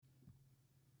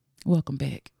Welcome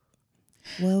back.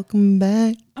 Welcome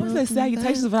back. I'm gonna say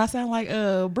salutations, but I sound like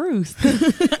Bruce.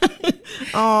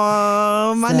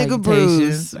 Oh, my nigga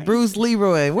Bruce. Salutations. Bruce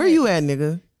Leroy. Where you at,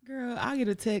 nigga? Girl, I get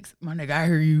a text. My nigga, I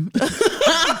hear you.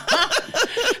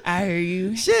 I hear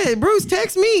you. Shit, Bruce,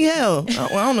 text me. Hell.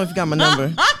 Well, I don't know if you got my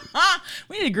number.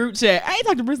 We need a group chat. I ain't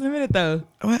talked to Bruce in a minute though.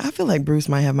 Well, I feel like Bruce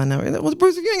might have my number. Well,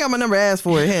 Bruce, if you ain't got my number, ask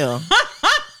for it. Hell.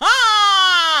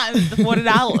 It's the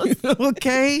 $40.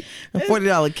 Okay. A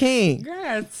 $40 king. Girl,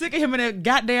 I'm sick of him and that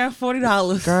goddamn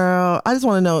 $40. Girl, I just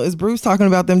want to know, is Bruce talking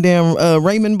about them damn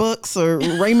Raymond books or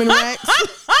Raymond racks?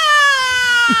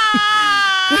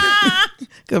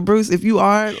 Because Bruce, if you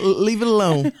are, leave it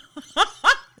alone.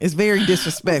 It's very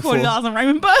disrespectful. $40 on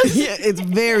Raymond Bus. Yeah, it's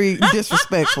very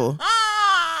disrespectful.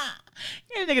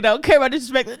 You nigga don't care about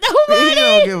disrespect. He Nobody.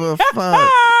 don't give a fuck.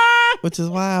 Which is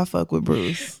why I fuck with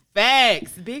Bruce.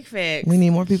 Facts. Big facts. We need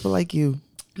more people like you.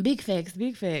 Big facts.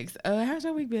 Big facts. How's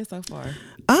your week been so far?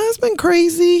 It's been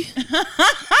crazy.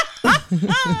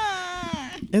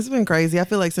 It's been crazy. I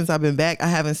feel like since I've been back, I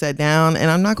haven't sat down. And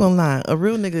I'm not going to lie. A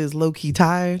real nigga is low-key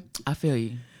tired. I feel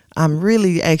you. I'm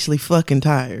really actually fucking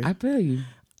tired. I feel you.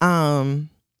 I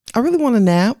really want to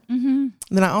nap. Mm-hmm.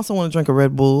 Then I also want to drink a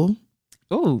Red Bull.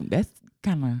 Oh, that's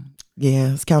kind of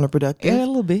Yeah, it's counterproductive. a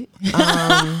little bit.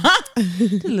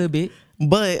 Just a little bit.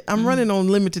 But I'm running on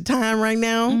limited time right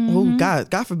now. Oh,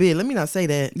 God forbid. Let me not say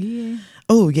that. Yeah.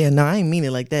 Oh, yeah, no, I ain't mean it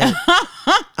like that.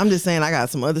 I'm just saying I got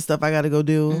some other stuff I got to go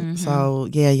do. So,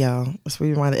 yeah, y'all. That's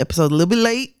why the episode a little bit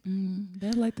late.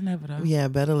 Better late than never, though. Yeah,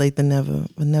 better late than never.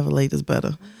 But never late is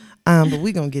better. But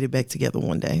we going to get it back together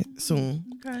one day soon.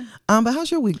 Okay. But how's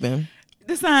your week been?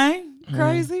 The same.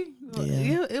 Crazy.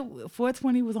 Yeah.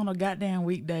 420 was on a goddamn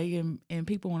weekday, and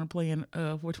people want to play in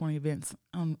 420 events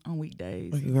on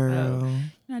weekdays. Girl.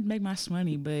 I'd make my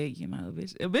money, but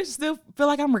bitch still feel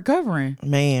like I'm recovering.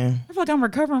 Man. I feel like I'm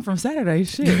recovering from Saturday.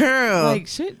 Shit, Girl. like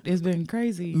shit has been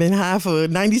crazy. Been high for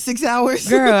 96 hours.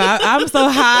 Girl, I'm so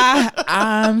high.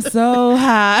 I'm so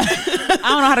high. I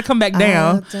don't know how to come back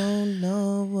down. I don't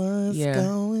know what's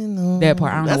going on. That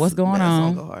part, I don't know what's going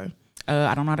on. That song go hard.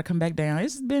 I don't know how to come back down.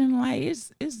 It's been like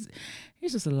it's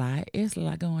just a lot. It's a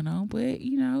lot going on, but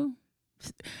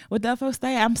what that folks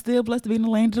say, I'm still blessed to be in the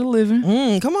land of the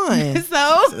living. Come on.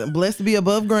 So Blessed to be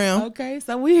above ground. okay,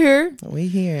 so we here. We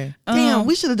here. Damn,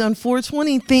 we should have done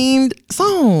 420 themed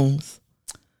songs.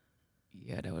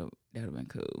 Yeah, that would have been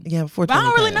cool. Yeah, 420. But I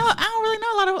don't really know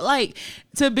a lot of like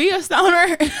to be a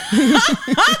stoner.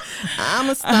 I'm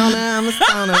a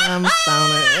stoner.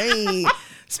 Hey.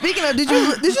 Speaking of, did you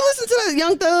listen to that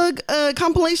Young Thug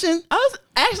compilation? I was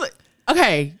actually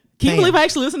okay. Can you Damn. believe I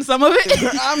actually listened to some of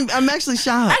it? I'm actually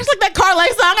shocked. I just like that Carly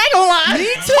song. I ain't gonna lie. Me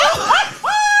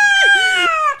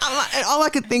too. All I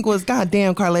could think was, God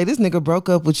damn, Carly, this nigga broke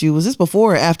up with you. Was this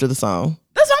before or after the song?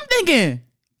 That's what I'm thinking.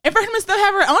 And for him to still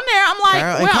have her on there, I'm like,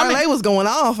 Girl, and Carly was going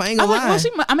off. I ain't I'm gonna like,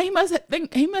 lie. well,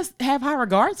 he must have high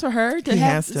regards for her to He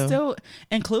have has to. still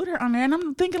include her on there. And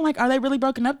I'm thinking, like, are they really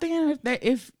broken up then?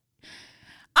 If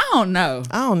I don't know.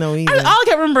 I don't know either. All I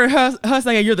can remember her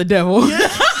saying, "You're the devil." Yeah.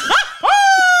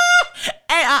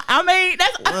 And I mean,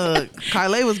 that's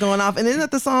Carly was going off. And isn't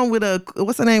that the song with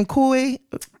what's her name? Coy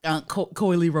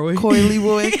Leroy. Coy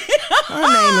Leroy. Her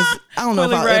name is, I don't know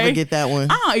if I'll ever get that one.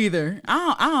 I don't either.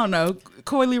 I don't know.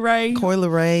 Coy Leroy. Coy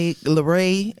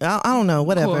Leray. I don't know,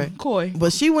 whatever. Coy.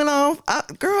 But she went off.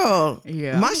 Girl,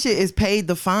 Yeah. my shit is paid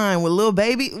the fine with Lil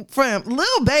Baby.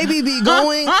 Lil Baby be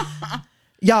going.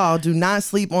 Y'all do not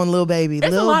sleep on Lil Baby.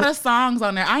 There's a lot of songs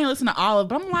on there. I ain't listen to all of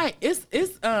them, but I'm like, it's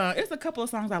a couple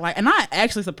of songs I like, and I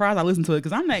actually surprised I listened to it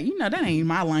because I'm like, that ain't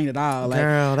my lane at all. Like,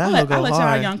 Girl, that I will go let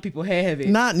hard. y'all young people have it.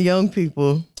 Not young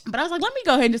people. But I was like, let me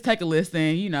go ahead and just take a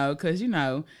listen, because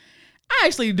I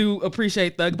actually do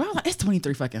appreciate Thug, but I was like, it's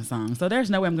 23 fucking songs, so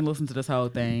there's no way I'm gonna listen to this whole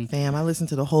thing. Fam, I listened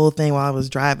to the whole thing while I was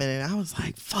driving, and I was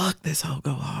like, fuck, this hoe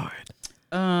go hard.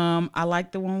 I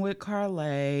like the one with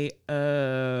Carly.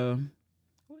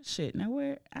 Shit, now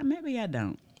where? Maybe I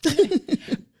don't.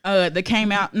 That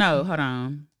came out. No, hold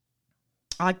on.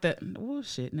 I like that. Oh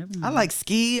shit, never mind. I like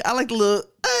Ski. I like the little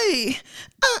hey,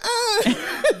 they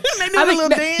do a little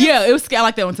dance. Yeah, it was. I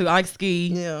like that one too. I like Ski.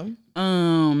 Yeah.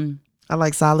 I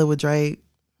like Solid with Drake.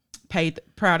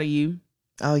 Proud of You.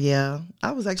 Oh yeah,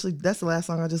 that's the last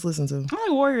song I just listened to. I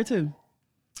like Warrior too.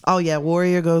 Oh yeah,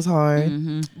 Warrior goes hard.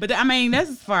 Mm-hmm. But I mean,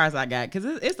 that's as far as I got because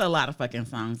it's a lot of fucking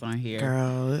songs on here.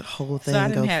 Girl, the whole thing So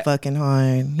go fucking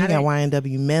hard. He got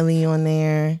YNW Melly on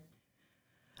there.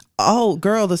 Oh,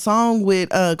 girl, the song with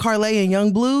Carly and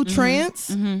Young Blue,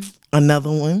 Trance. Mm-hmm. Another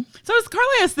one. So is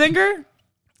Carly a singer?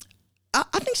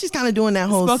 I think she's kind of doing that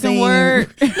whole spoken sing.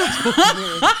 word.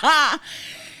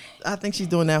 I think she's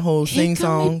doing that whole sing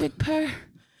song. Big purr.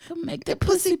 Come make that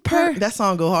pussy purr. That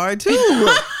song go hard too.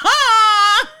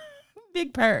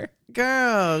 Big purr.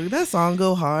 Girl, that song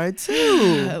go hard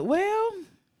too. Well,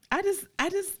 I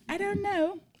don't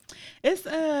know. It's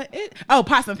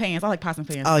Pots and Pans. I like Pots and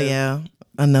Pans. Oh too. yeah,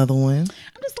 another one.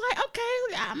 I'm just like,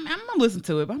 okay, I'm gonna listen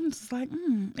to it, but I'm just like,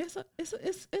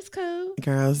 it's cool.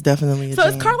 Girl, it's definitely. So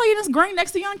is Carly in this green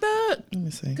next to Young Thug? Let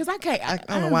me see. Because I can't. I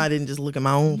don't know why I didn't just look at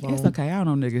my own phone. It's okay. I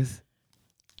don't know niggas.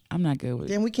 I'm not good with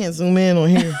it. Damn, we can't zoom in on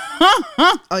here.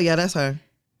 Oh yeah, that's her.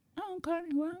 Oh, okay,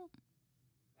 well.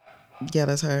 Yeah,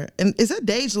 that's her. And is that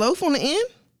Dej Loaf on the end?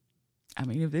 I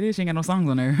mean, if it is, she ain't got no songs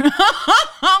on there.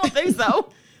 I don't think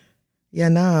so. Yeah,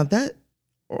 nah, that,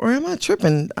 or am I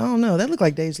tripping? I don't know. That looked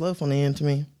like Dej Loaf on the end to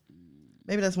me.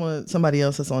 Maybe that's somebody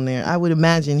else that's on there. I would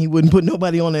imagine he wouldn't put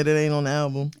nobody on there that ain't on the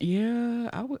album. Yeah,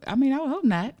 I would hope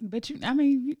not. But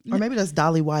or maybe that's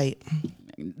Dolly White.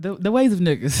 The ways of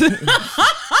niggas.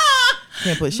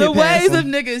 Can't put shit the past ways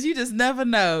them. of niggas, you just never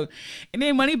know. And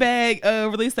then Moneybagg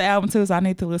released the album too, so I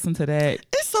need to listen to that.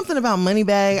 It's something about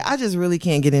Moneybagg. I just really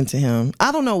can't get into him.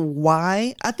 I don't know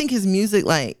why. I think his music,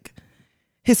 like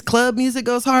his club music,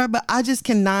 goes hard, but I just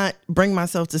cannot bring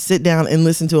myself to sit down and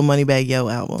listen to a Moneybagg Yo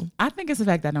album. I think it's the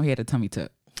fact that I know he had a tummy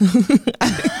tuck. I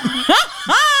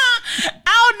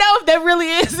don't know if that really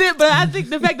is it, but I think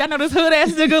the fact that I know this hood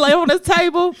ass nigga lay on this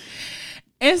table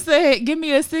and said, "Give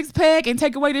me a 6-pack and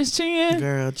take away this chin."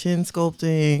 Girl, chin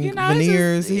sculpting, You know,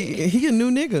 veneers. He a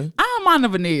new nigga. I don't mind the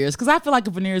veneers because I feel like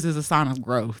a veneers is a sign of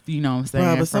growth. You know what I'm saying?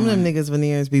 Bro, but some of them niggas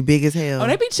veneers be big as hell. Oh,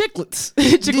 they be chiclets.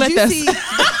 Did you Chicletas. see?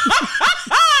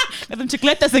 Got them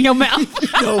chicletas in your mouth.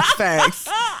 No facts.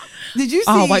 Did you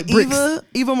All see white bricks.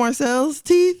 Eva Marcel's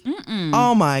teeth?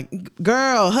 Oh my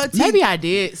girl, her teeth. Maybe I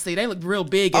did. See, they look real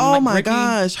big. And Oh like my bricky.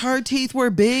 gosh, her teeth were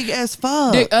big as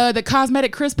fuck. The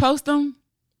cosmetic Chris post them.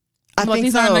 I Like think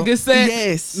these so. aren't a good set.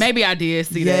 Yes. Maybe I did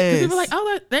see that. Yes. Because people like,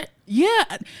 oh, yeah,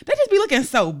 they just be looking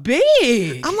so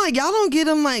big. I'm like, y'all don't get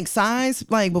them like size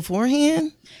like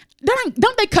beforehand.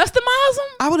 Don't they customize them?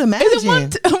 I would imagine. Is it one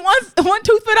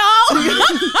tooth fit all?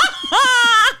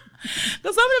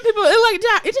 Because some of the people,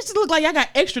 it just look like y'all got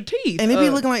extra teeth. And it be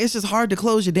looking like it's just hard to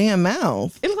close your damn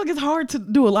mouth. It looks like it's hard to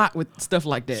do a lot with stuff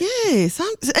like that. Yes.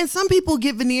 And some people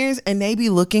get veneers and they be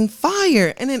looking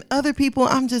fire. And then other people,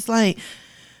 I'm just like,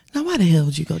 now why the hell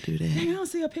would you go do that? Dang, I don't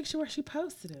see a picture where she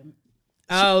posted him.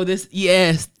 Oh,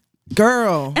 yes.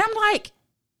 Girl. And I'm like,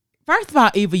 first of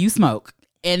all, Eva, you smoke.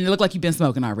 And it look like you've been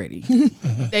smoking already.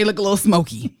 They look a little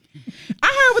smoky. I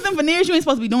heard with them veneers, you ain't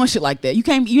supposed to be doing shit like that. You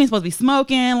ain't supposed to be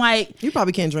smoking. Like, You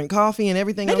probably can't drink coffee and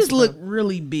everything they else. just look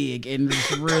really big and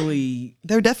just really.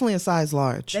 They're definitely a size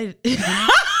large.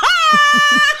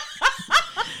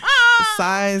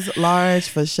 Size large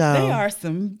for sure. They are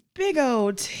some big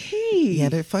old teeth. Yeah,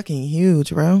 they're fucking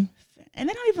huge, bro. And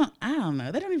they don't even, I don't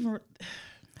know. They don't even.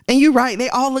 And you're right. They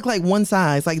all look like one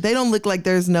size. Like they don't look like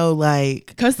there's no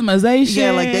like Customization.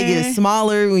 Yeah, like they get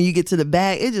smaller when you get to the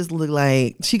back. It just look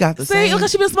like she got the same. Look,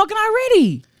 she been smoking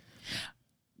already.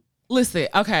 Listen,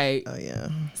 okay. Oh yeah.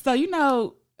 So you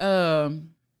know,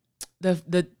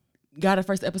 the guy the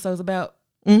first episode's about.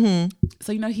 Mm-hmm.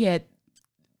 So you know he had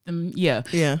them. Yeah.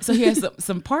 So he has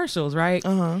some partials, right?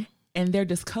 And they're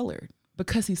discolored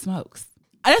because he smokes.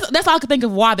 That's all I could think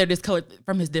of why they're discolored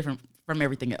from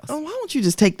everything else. Oh, why don't you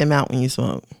just take them out when you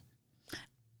smoke?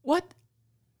 What?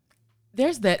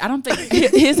 There's that. I don't think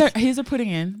his are put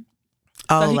in.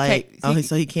 Oh, So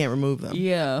so he can't remove them.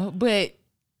 Yeah, but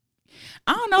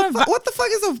I don't know What the fuck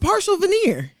is a partial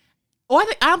veneer? I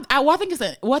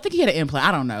think he had an implant.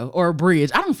 I don't know, or a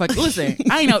bridge. I don't fucking listen.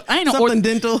 I ain't no Something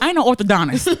dental. I ain't no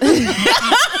orthodontist.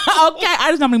 Okay, I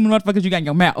just don't even know what the fuck you got in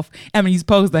your mouth. I mean, you're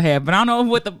supposed to have, but I don't know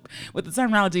what the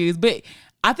terminology is. But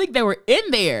I think they were in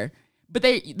there, but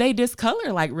they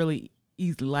discolor like really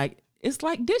easily. Like it's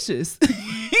like dishes.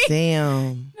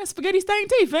 Damn. That spaghetti stained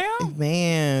teeth, fam.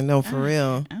 Man, no, for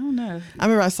real. I don't know. I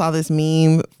remember I saw this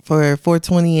meme for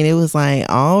 420 and it was like,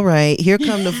 all right, here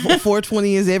come the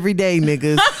 420 is every day,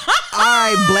 niggas. All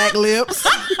right, black lips.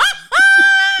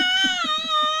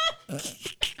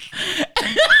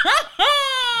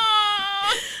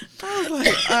 I was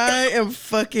like, I am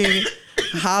fucking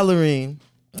hollering.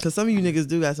 Because some of you niggas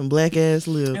do got some black ass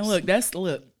lips. And look, that's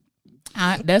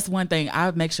one thing.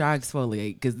 I make sure I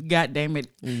exfoliate because goddamn it,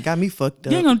 You got me fucked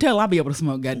up. you ain't gonna tell I'll be able to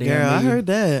smoke. Goddamn, Girl, I me. heard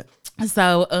that.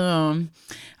 So,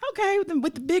 okay,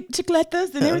 with the big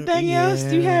chicletas and everything else,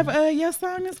 do you have your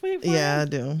song this week? Yeah, I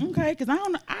do. Okay, because I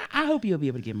don't know. I hope you'll be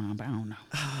able to get mine, but I don't know.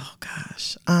 Oh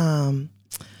gosh.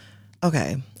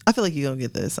 Okay. I feel like you're gonna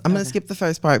get this. I'm gonna skip the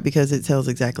first part because it tells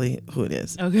exactly who it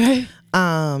is. Okay.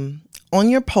 On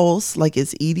your pulse, like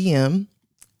it's EDM,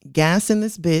 gas in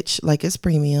this bitch like it's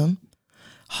premium,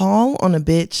 haul on a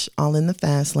bitch all in the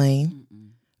fast lane,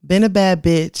 been a bad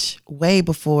bitch way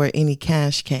before any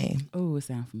cash came. Oh, it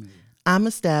sounds familiar. I'm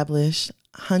established,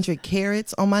 100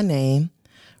 carats on my name,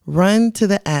 run to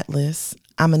the Atlas,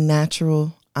 I'm a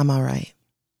natural, I'm all right.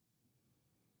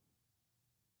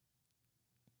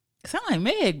 It sounds like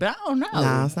Meg, but I don't know.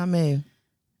 Nah, it's not me.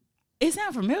 It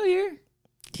sounds familiar.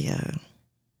 Yeah.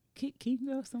 Can you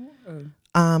go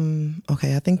somewhere?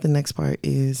 Okay, I think the next part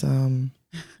is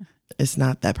it's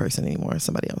not that person anymore, it's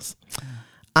somebody else.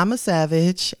 I'm a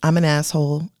savage, I'm an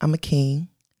asshole, I'm a king.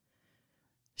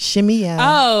 Shimmy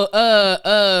out.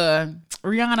 Oh,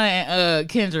 Rihanna and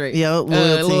Kendrick. Yo,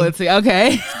 loyalty.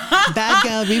 Okay. Bad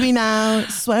girl, baby now.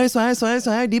 Swear, swear, swear,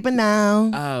 swear, deeper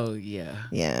now. Oh yeah.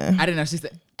 Yeah. I didn't know she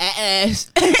said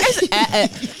ass. I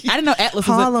didn't know Atlas was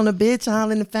Haul on a bitch,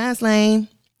 all in the fast lane.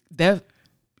 that.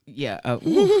 Yeah. Oh,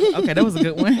 ooh, okay, that was a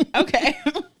good one. Okay.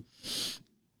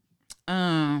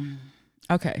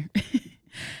 Okay.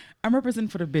 I'm representing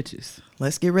for the bitches.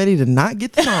 Let's get ready to not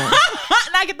get the song.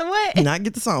 Not get the what? Not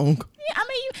get the song. Yeah, I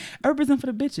mean, I represent for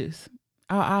the bitches.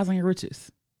 All eyes on your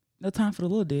riches. No time for the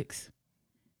little dicks.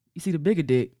 You see, the bigger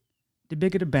dick, the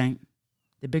bigger the bank,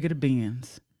 the bigger the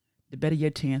Benz, the better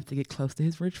your chance to get close to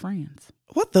his rich friends.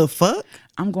 What the fuck?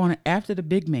 I'm going after the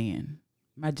big man.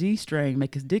 My G-string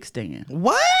make his dick stand.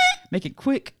 What? Make it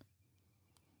quick,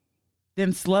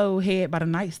 then slow head by the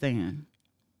nightstand.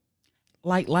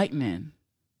 Like lightning.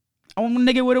 I want a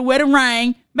nigga with a wedding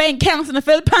ring. Bank accounts in the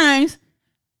Philippines.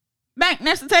 Bank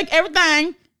next to take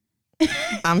everything.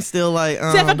 I'm still like,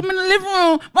 Say fuck him in the living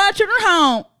room. My children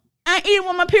home. I ain't eating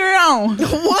with my period on.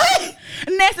 What?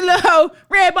 Nasty little hoe.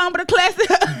 Red bone with a classy.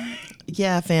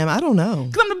 Yeah, fam, I don't know.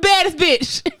 Cause I'm the baddest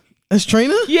bitch. That's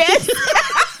Trina? Yes.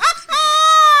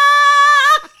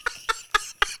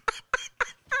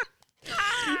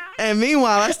 And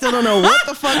meanwhile, I still don't know what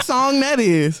the fuck song that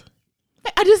is.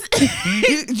 I just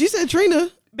You said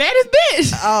Trina. baddest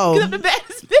bitch. Oh. Cause I'm the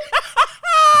baddest bitch.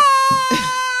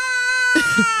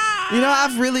 You know,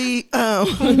 I've really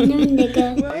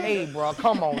Hey, bro,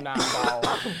 come on now, dog.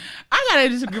 I gotta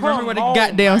just remember what the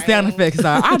goddamn sound effects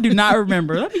are. I do not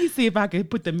remember. Let me see if I can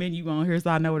put the menu on here so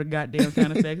I know what the goddamn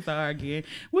sound effects are again.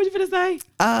 What you finna say?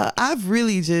 I've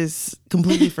really just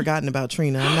completely forgotten about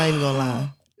Trina. I'm not even gonna lie.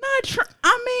 Not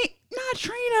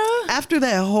Trina. After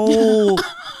that whole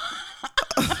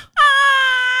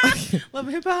Love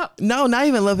and hip hop. no, not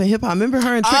even Love and Hip Hop. Remember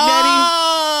her and Trick Daddy?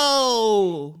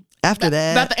 Oh, After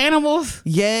that, about the animals.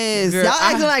 yes, Girl, y'all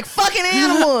acting like fucking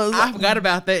animals. I forgot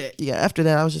about that. Yeah, after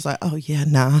that, I was just like, oh yeah,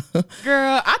 nah.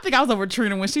 Girl, I think I was over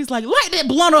Trina when she's like, light that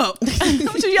blunt up.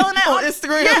 What you yelling at? On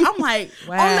Instagram? Yeah, I'm like,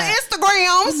 wow. On the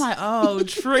Instagrams. I'm like, oh,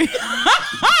 Trina.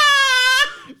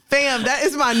 Fam, that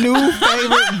is my new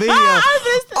favorite video.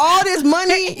 All this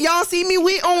money y'all see me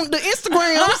with on the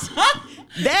Instagrams,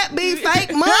 that be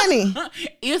fake money.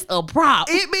 It's a prop.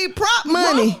 It be prop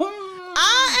money.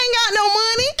 I ain't got no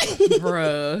money.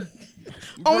 Bruh.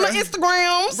 On the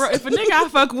Instagrams. Bro, if a nigga I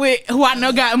fuck with who I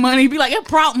know got money, be like, it's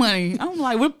prop money. I'm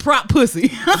like, what prop pussy?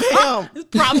 Damn. It's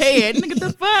prop head. Nigga,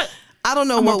 the fuck? I don't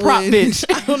know I'm a what prop would, bitch.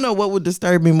 I don't know what would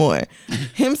disturb me more.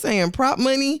 Him saying prop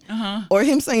money or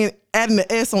him saying adding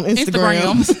the S on Instagram.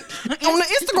 On the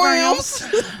Instagrams.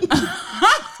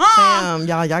 Damn,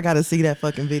 y'all gotta see that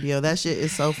fucking video. That shit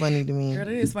is so funny to me. Girl,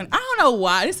 it is funny. I don't know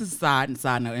why. This is a side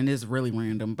note, and it's really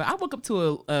random. But I woke up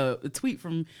to a tweet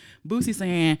from Boosie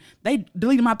saying they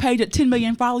deleted my page at 10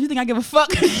 million followers. You think I give a fuck?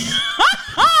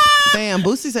 Damn,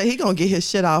 Boosie said he gonna get his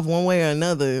shit off one way or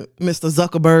another, Mr.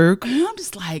 Zuckerberg. I'm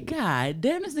just like, God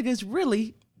damn, this nigga's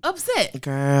really upset.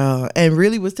 Girl, and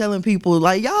really was telling people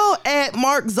like, y'all at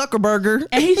Mark Zuckerberg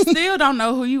And he still don't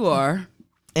know who you are.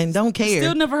 and don't care.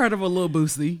 Still never heard of a little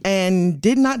Boosie. And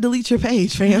did not delete your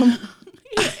page, fam.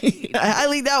 I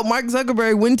leaked out. Mark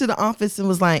Zuckerberg went to the office and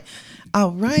was like,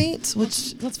 all right,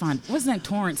 which Let's find. What's his name?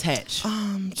 Torrance Hatch.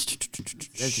 That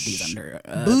should be under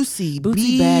Boosie,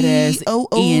 Boosie Badass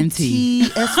BOOTSY.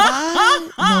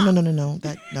 No. No.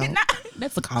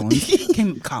 That's the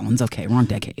Collins. Collins. Okay, wrong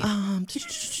decade.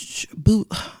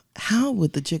 How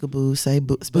would the jigaboo say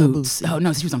spell Boots. Boosie? Oh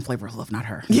no, she was on Flavor of Love, not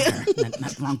her. Yeah. Not her.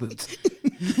 Not wrong Boots.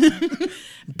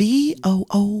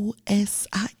 BOOSIE.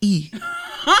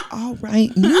 All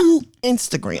right, new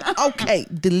Instagram. Okay,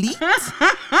 delete.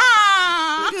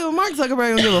 Nigga, Mark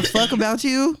Zuckerberg don't give a fuck about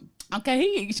you. Okay,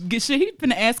 he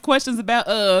finna ask questions about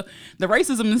the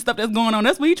racism and stuff that's going on.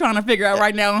 That's what he trying to figure out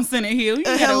right now on Senate Hill.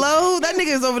 Hello, that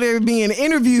nigga is over there being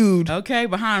interviewed. Okay,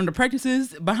 behind the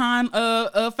practices, behind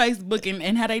Facebook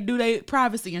and how they do their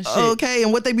privacy and shit. Okay,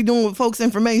 and what they be doing with folks'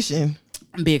 information.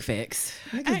 Big facts.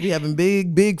 Niggas be having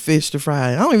big fish to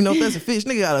fry. I don't even know if that's a fish.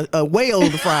 Nigga got a whale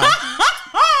to fry.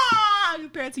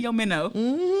 Compared to your minnow.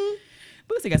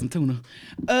 Boosie got some tuna.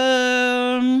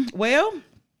 Well,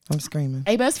 I'm screaming.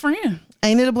 Hey, best friend.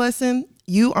 Ain't it a blessing?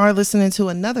 You are listening to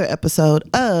another episode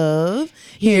of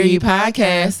Hear You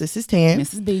Podcast. This is Tan.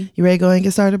 Mrs. B. You ready to go ahead and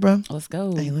get started, bro? Let's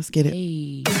go. Hey, let's get it.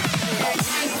 Hey.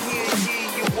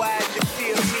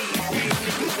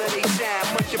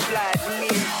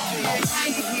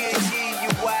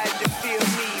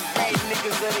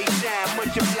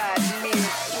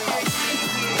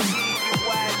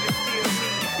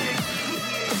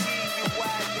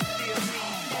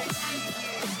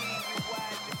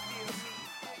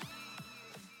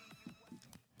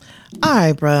 All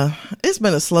right, bro. It's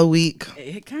been a slow week.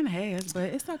 It kind of has, but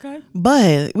it's okay.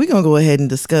 But we're going to go ahead and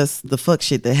discuss the fuck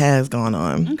shit that has gone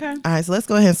on. Okay. All right, so let's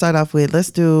go ahead and start off with, let's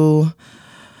do,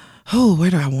 where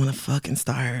do I want to fucking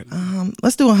start?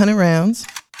 Let's do 100 rounds.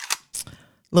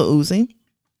 Lil Uzi.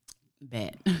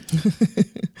 Bet.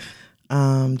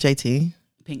 JT.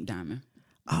 Pink Diamond.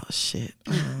 Oh, shit.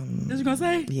 What you gonna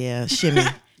say? Yeah, Shimmy.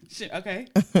 Shit, okay.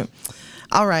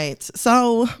 All right,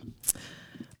 so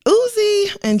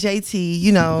Uzi and JT,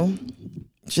 you know,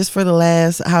 just for the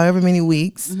last however many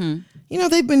weeks, you know,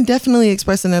 they've been definitely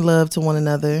expressing their love to one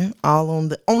another, all on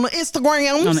the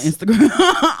Instagrams. On the Instagram.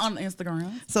 On the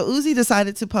Instagram. So Uzi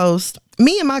decided to post,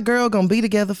 "Me and my girl gonna be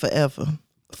together forever,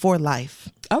 for life.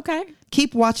 Okay.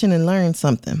 Keep watching and learn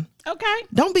something. Okay.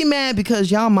 Don't be mad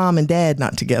because y'all mom and dad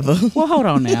not together." Well, hold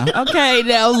on now. Okay,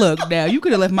 now look, now you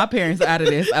could have left my parents out of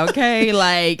this. Okay,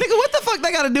 like, Nigga, what the fuck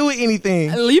they got to do with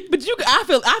anything? but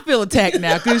I feel attacked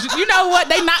now because you know what?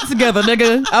 They not together,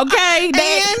 nigga. Okay,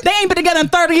 they ain't been together in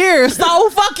 30 years. So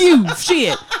fuck you,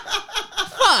 shit. Fuck.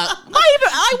 Why am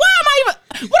I even?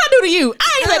 What I do to you?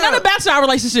 I ain't said nothing about y'all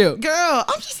relationship. Girl,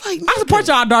 I'm just like, I support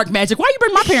y'all dark magic. Why you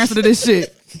bring my parents into this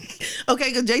shit? okay,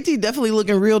 because JT definitely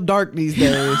looking real dark these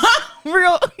days.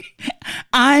 Real.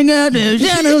 I got the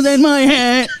shadows in my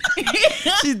head.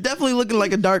 She's definitely looking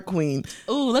like a dark queen.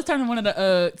 Ooh, let's turn one of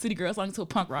the City Girls songs into a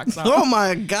punk rock song. Oh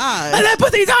my God. And that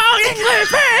pussy's all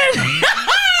English, man.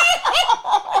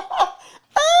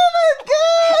 Oh my God.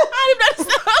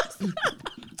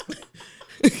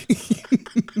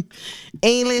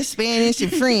 English, Spanish,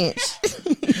 and French.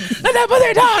 And that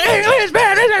pussy's all English,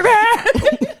 Spanish, and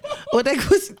French. What that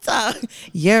pussy talk?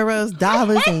 Euros,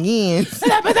 dollars, and yens.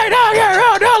 And that pussy's all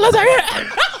dollars, and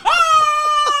yens.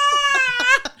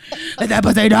 And that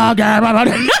pussy's all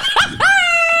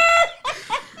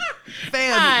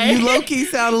Fam, you low key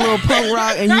sound a little punk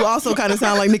rock, and you also kind of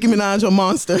sound like Nicki Minaj or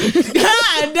Monster.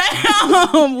 God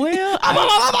damn. Well,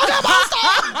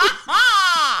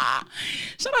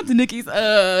 shout out to Nicki's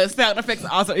sound effects and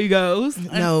also egos.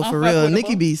 No, for real.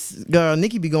 Nicki be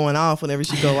going off whenever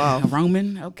she go off.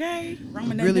 Roman, okay.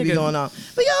 Roman, that Really nigga. be going off.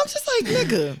 But yeah, I'm just like,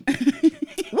 nigga,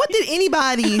 what did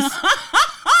anybody's...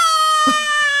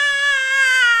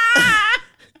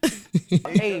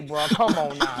 Hey, bro, come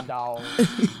on now, dog.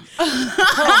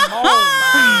 Come on,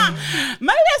 man.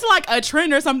 Maybe that's like a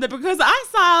trend or something because I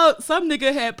saw some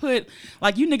nigga had put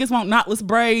like, you niggas want knotless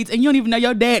braids and you don't even know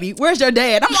your daddy. Where's your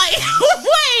dad? I'm like,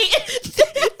 wait.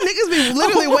 Niggas be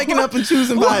literally waking up and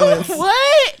choosing violence.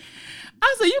 What?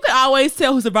 I said, you can always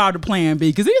tell who survived the plan B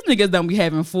because these niggas don't be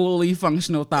having fully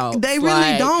functional thoughts. They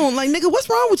really don't. Like, nigga, what's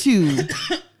wrong with you?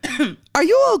 Are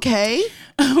you okay?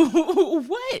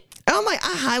 What? And I'm like,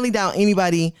 I highly doubt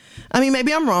anybody. I mean,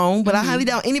 maybe I'm wrong, but I highly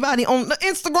doubt anybody on the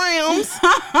Instagrams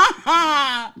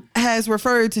has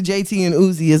referred to JT and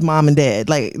Uzi as mom and dad.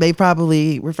 Like, they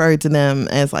probably referred to them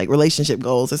as like relationship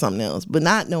goals or something else, but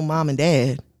not no mom and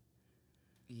dad.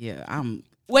 Yeah,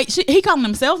 Wait, he calling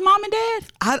themselves mom and dad?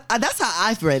 That's how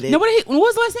I've read it. No, what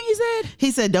was the last thing he said?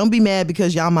 He said, "Don't be mad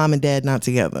because y'all mom and dad not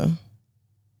together."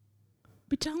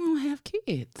 But y'all don't have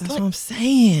kids. That's what I'm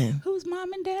saying. Who's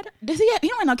mom and dad? Does he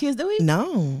don't have no kids, do he?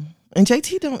 No, and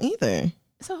JT don't either.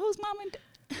 So who's mom and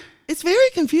dad? It's very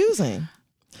confusing.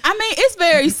 I mean, it's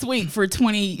very sweet for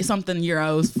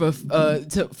 20-something-year-olds for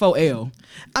L.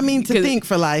 I mean, to think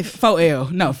for life.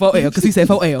 4L. No, 4L, because he said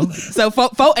 4L. So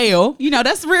 4L, you know,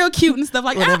 that's real cute and stuff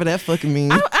like that. Whatever that fucking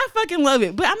means. I fucking love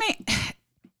it. But I mean,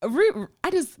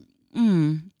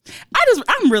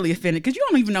 I'm really offended because you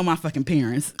don't even know my fucking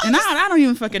parents. And I don't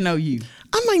even fucking know you.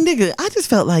 I'm like, nigga, I just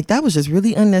felt like that was just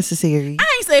really unnecessary.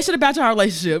 I ain't saying shit about your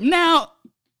relationship. Now,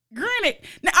 granted,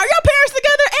 are your parents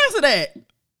together? Answer that.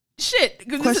 Shit.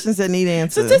 Questions that need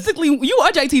answers. Statistically, you or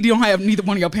JT don't have neither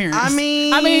one of your parents. I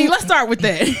mean, let's start with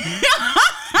that.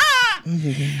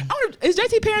 Is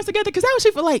JT parents together? Because that was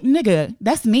shit for like, nigga,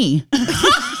 that's me.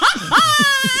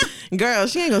 Girl,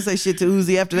 she ain't gonna say shit to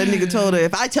Uzi after that nigga told her,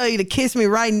 if I tell you to kiss me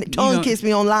kiss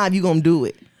me on live, you gonna do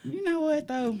it. You know what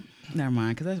though? Never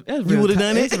mind, because that's You real. would've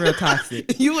done it? It's real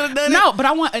toxic. You would have done No, but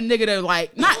I want a nigga to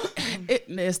like not.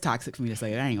 It's toxic for me to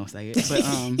say it. I ain't gonna say it, but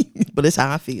it? But it's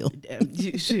how I feel.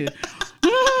 shit.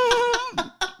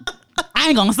 I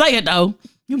ain't gonna say it though.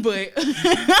 But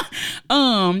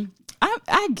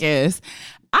I guess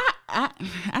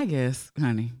I guess,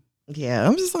 honey. Yeah,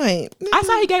 I'm just like, I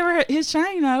saw he gave her his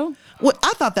chain though. well,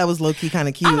 I thought that was low key kind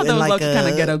of cute. I thought that and was like low-key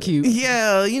kinda ghetto cute.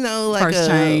 Yeah, you know, like First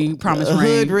chain, promise a ring.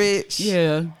 hood rich.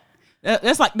 Yeah,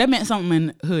 that's like that meant something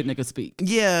in hood niggas speak.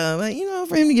 Yeah, like, you know,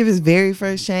 for him to give his very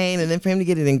first chain and then for him to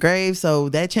get it engraved, so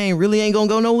that chain really ain't gonna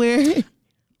go nowhere. Is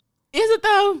it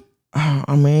though?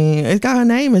 I mean, it's got her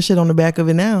name and shit on the back of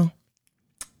it now.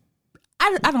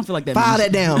 I don't feel like that. File means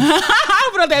that down. I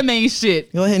don't feel like that means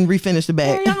shit. Go ahead and refinish the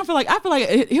back. I feel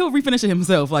like he'll refinish it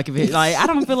himself. Like if it, like I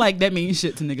don't feel like that means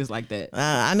shit to niggas like that.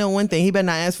 I know one thing. He better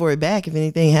not ask for it back if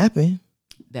anything happened.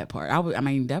 That part. I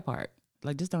mean that part.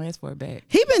 Like just don't ask for it back.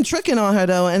 He been tricking on her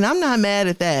though, and I'm not mad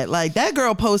at that. Like that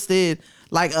girl posted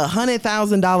like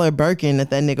 $100,000 Birkin that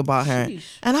nigga bought her,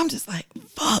 and I'm just like,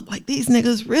 fuck. Like these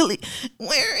niggas really.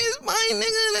 Where is my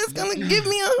nigga that's gonna give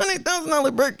me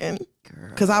 $100,000 Birkin?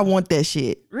 Cause I want that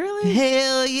shit. Really?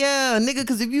 Hell yeah, nigga.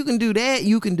 Cause if you can do that,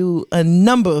 you can do a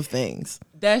number of things.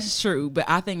 That's true, but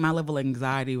I think my level of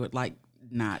anxiety would like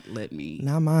not let me.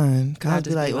 Not mine. Cause I'd I'd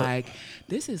be just like,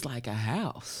 this is like a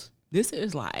house. This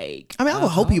is like. I mean, I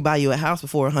would hope you buy you a house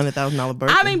before $100,000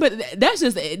 Birkin. I mean, but that's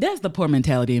the poor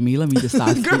mentality in me. Let me just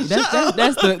stop.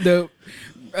 That's the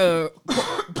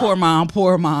poor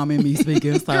mom in me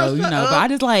speaking. So you know, but I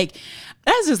just like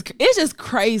it's just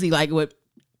crazy like what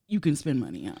you can spend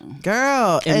money on,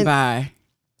 girl, and buy.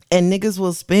 And niggas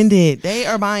will spend it. They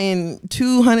are buying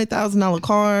 $200,000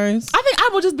 cars. I think I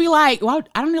will just be like, well,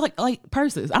 I don't need like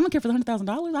purses. I don't care for the $100,000. I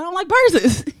don't like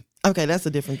purses. Okay, that's a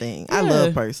different thing. Yeah. I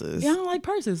love purses. Yeah, I don't like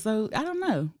purses, so I don't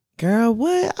know. Girl,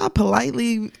 what? I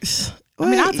politely. I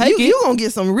mean, I'll take it. You gonna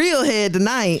get some real head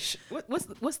tonight.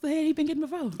 What's the head he been getting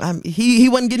before? He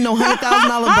wasn't getting no $100,000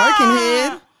 Birkin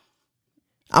head.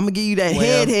 I'm gonna give you that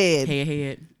head.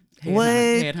 Head. What?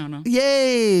 Head hunter.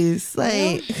 Yes,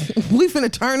 like we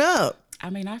finna turn up. I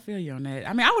mean, I feel you on that.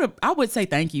 I mean, I would say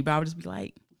thank you, but I would just be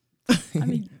like, I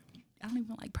mean, I don't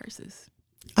even like purses.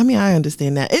 I mean, I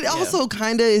understand that. It also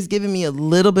kind of is giving me a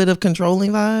little bit of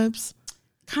controlling vibes.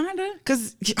 Kinda,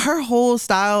 because her whole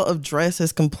style of dress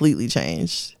has completely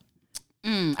changed.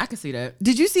 I can see that.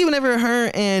 Did you see whenever her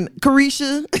and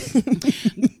Carisha?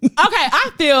 Okay,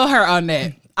 I feel her on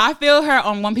that. I feel her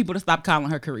on wanting people to stop calling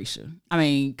her Carisha. I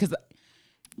mean, because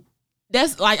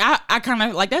that's like I kind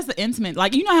of like that's the intimate.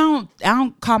 Like you know, I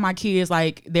don't call my kids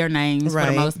like their names for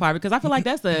the most part because I feel like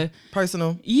that's a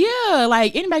personal. Yeah,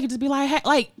 like anybody could just be like, hey,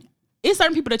 like it's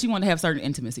certain people that you want to have certain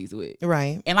intimacies with,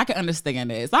 right? And I can understand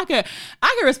that. So I can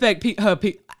respect her.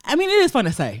 I mean, it is fun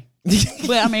to say.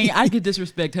 But I mean, I could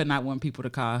disrespect her not wanting people to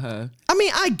call her. I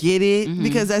mean, I get it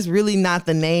because that's really not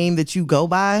the name that you go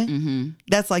by.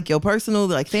 That's like your personal,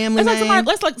 like family name.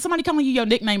 Let's like somebody calling you your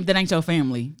nickname that ain't your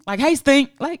family. Like, hey, Stink.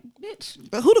 Like, bitch.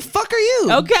 But who the fuck are you?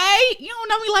 Okay, you don't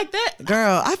know me like that,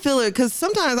 girl. I feel it because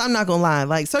sometimes I'm not gonna lie.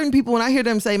 Like certain people, when I hear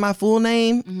them say my full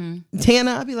name,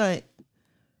 Tana, I be like,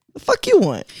 the fuck you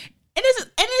want? And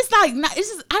it's like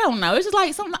it's just I don't know. It's just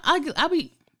like something I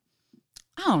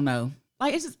don't know.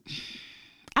 Like it's just,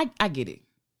 I get it.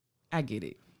 I get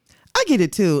it. I get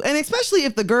it too. And especially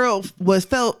if the girl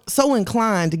felt so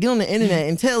inclined to get on the internet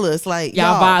and tell us like,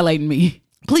 y'all violating me.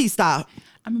 Please stop.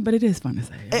 I mean, but it is fun to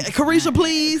say. Carisha,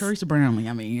 please. Carisha Brownlee.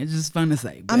 I mean, it's just fun to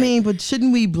say. But. I mean, but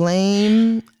shouldn't we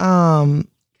blame, oh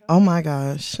my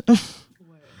gosh.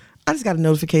 I just got a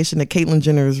notification that Caitlyn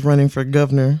Jenner is running for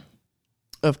governor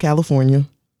of California.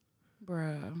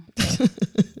 Bro.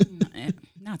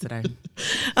 Not today.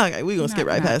 Okay, we're gonna skip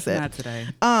right past that. Not today.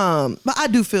 But I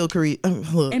do feel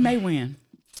look. It may win.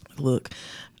 Look,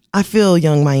 I feel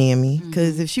Young Miami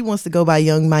because if she wants to go by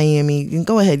Young Miami, then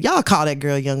go ahead. Y'all call that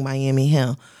girl Young Miami.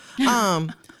 Hell.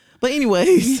 But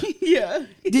anyways, yeah.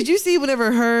 Did you see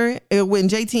whenever when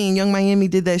JT and Young Miami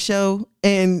did that show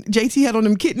and JT had on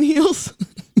them kitten heels?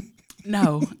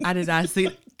 No, I did not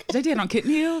see. JT had on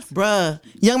kitten heels? Bruh,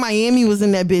 Young Miami was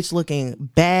in that bitch looking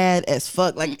bad as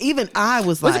fuck. Like, even I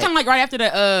was like... Was it kind of like right after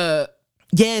the...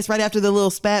 Yes, right after the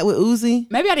little spat with Uzi.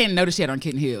 Maybe I didn't notice she had on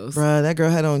kitten heels. Bruh, that girl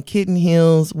had on kitten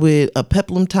heels with a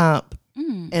peplum top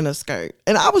and a skirt.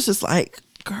 And I was just like,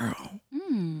 girl,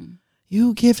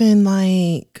 you giving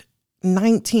like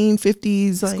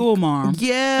 1950s... like, school mom.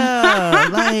 Yeah,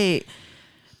 like...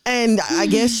 And I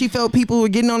guess she felt people were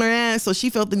getting on her ass, so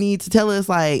she felt the need to tell us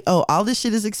like, oh, all this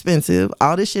shit is expensive,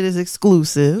 all this shit is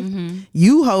exclusive.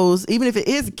 You hoes, even if it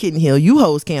is a Kitten Hill, you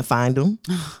hoes can't find them.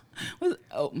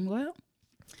 Oh, well.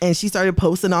 And she started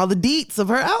posting all the deets of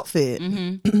her outfit.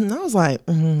 And I was like,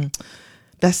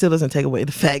 that still doesn't take away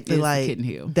the fact that It's like Kitten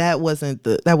Hill. that wasn't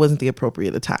the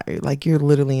appropriate attire. Like you're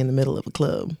literally in the middle of a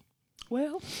club.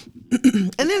 Well,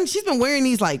 And then she's been wearing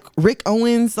these like Rick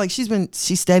Owens. Like she's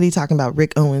steady talking about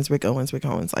Rick Owens. Like,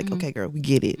 okay, girl, we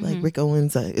get it. Like Rick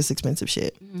Owens is expensive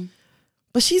shit.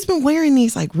 But she's been wearing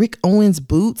these like Rick Owens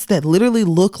boots that literally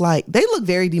look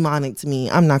very demonic to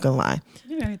me. I'm not gonna lie.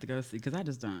 maybe I need to go see because I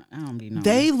don't be knowing.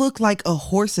 They look like a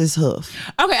horse's hoof.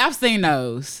 Okay, I've seen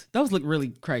those. Those look really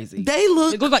crazy. They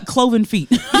look like cloven feet.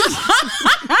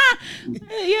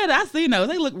 Yeah, I've seen those.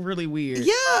 They look really weird.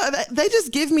 Yeah, they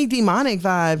just give me demonic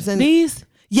vibes. And These?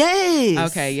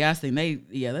 yes. Okay, yeah, I've seen they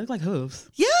look like hooves.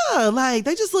 Yeah, like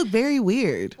they just look very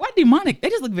weird. Why demonic? They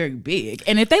just look very big.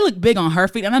 And if they look big on her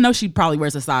feet, and I know she probably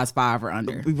wears a size 5 or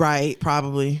under. Right,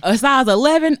 probably. A size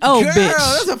 11? Oh, Girl, bitch.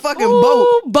 that's a fucking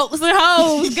Ooh, boats and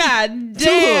hoes. God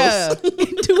damn.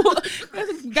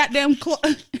 That's a goddamn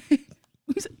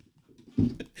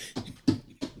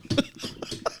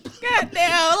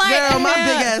goddamn, like, girl, my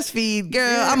big ass feet.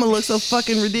 Girl, I'm gonna look so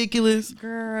fucking ridiculous.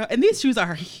 Girl, and these shoes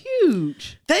are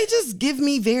huge. They just give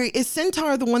me is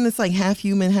Centaur the one that's like half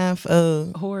human, half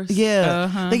Horse? Yeah.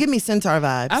 Uh-huh. They give me Centaur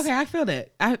vibes. Okay, I feel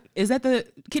that. Is that the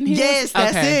Kitten Hills? Yes,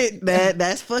 that's Okay. it.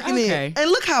 That's fucking Okay. it. And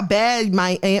look how bad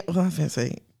I was gonna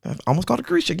say, I almost called it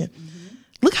Carisha again.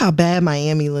 Look how bad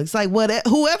Miami looks. Like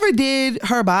whoever did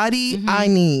her body, I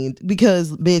need,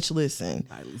 because bitch, listen,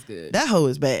 That looks good. that hoe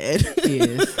is bad.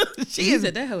 Yes. She is.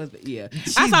 That hoe is, yeah.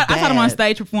 She's I saw them on bad.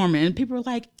 stage performing, and people were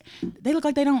like, they look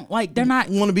like they don't, like, they're not,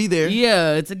 Want to be there?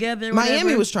 yeah, together. Miami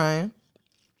whatever. was trying.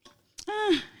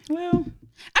 Well, I mean,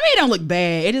 it don't look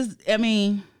bad. It is, I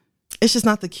mean, It's just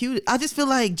not the cute. I just feel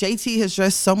like JT has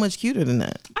dressed so much cuter than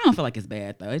that. I don't feel like it's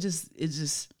bad, though. It's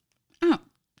just, I don't,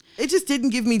 It just didn't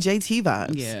give me JT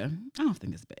vibes. yeah, I don't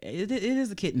think it's bad. It is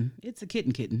a kitten. It's a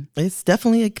kitten. It's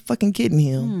definitely a fucking Kitten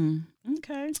Hill.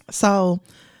 Okay. So,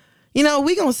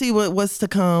 we gonna see what's to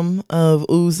come of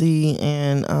Uzi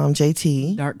and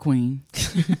JT Dark Queen.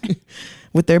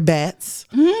 with their bats.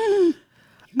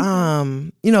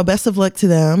 Best of luck to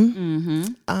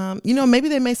them. Maybe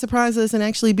they may surprise us and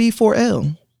actually be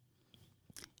 4L.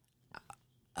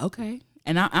 Okay.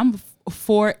 And I'm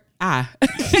for I.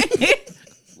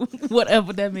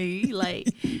 Whatever that means. Like,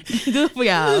 good for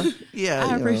y'all. Yeah,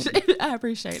 I appreciate it. I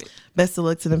appreciate it. Best of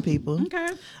luck to them people. Okay.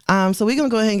 So we're gonna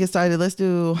go ahead and get started. Let's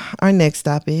do our next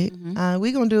topic.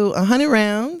 We're gonna do 100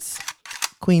 rounds.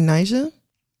 Queen Naija,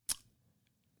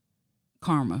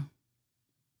 Karma.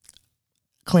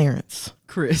 Clarence,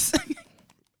 Chris.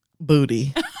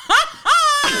 Booty.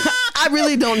 I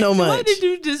really don't know much. Why did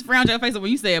you just frown your face up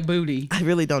when you said booty? I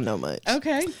really don't know much.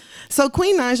 Okay. So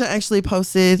Queen Naija actually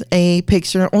posted a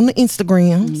picture on the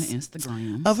Instagrams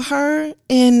Instagram. of her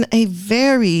in a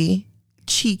very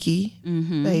cheeky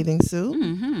bathing suit.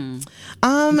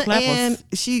 And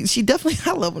she definitely,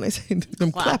 I love when they say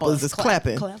them clappers is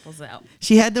clapping. Clappers out.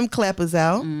 She had them clappers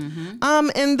out.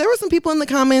 And there were some people in the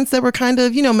comments that were kind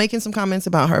of, making some comments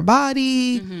about her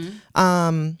body.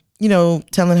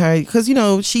 Telling her, because,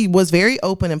 she was very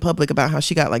open and public about how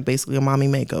she got like basically a mommy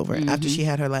makeover after she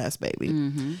had her last baby.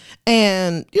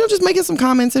 And, just making some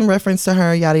comments in reference to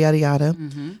her, yada, yada, yada.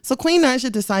 So Queen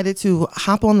Naija decided to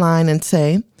hop online and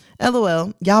say,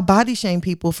 LOL, y'all body shame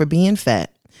people for being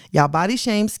fat. Y'all body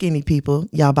shame skinny people.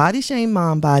 Y'all body shame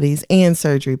mom bodies and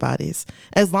surgery bodies.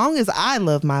 As long as I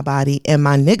love my body and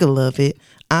my nigga love it,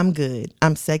 I'm good.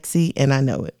 I'm sexy and I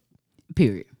know it.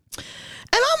 Period.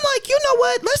 And I'm like, you know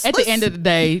what? At the end of the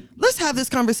day, let's have this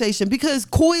conversation, because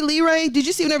Coy Leray, did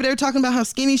you see whenever they were talking about how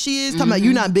skinny she is? Talking about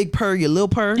you not big purr, you little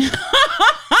purr.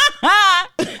 I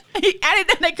didn't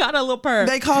think they called her a little purr.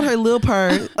 They called her Lil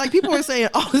Purr. Like, people were saying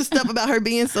all this stuff about her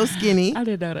being so skinny. I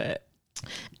didn't know that.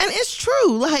 And it's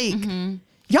true. Like,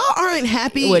 y'all aren't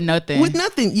happy With nothing. With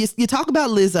nothing. You talk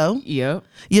about Lizzo. Yep.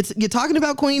 You're talking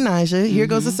about Queen Naija. Here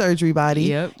goes the surgery body.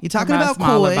 Yep. You're talking About about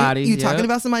smaller Coy. bodies, You're yep. talking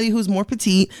about somebody who's more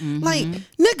petite. Like,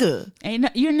 nigga,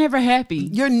 You're never happy.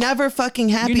 you're never fucking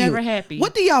happy. You're never happy.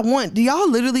 What do y'all want? Do y'all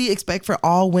literally expect for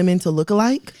all women to look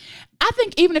alike? I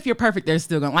think even if you're perfect, they're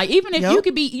still gonna even if Yep.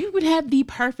 you could have the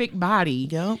perfect body.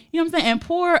 Yep. You know what I'm saying? And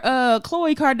poor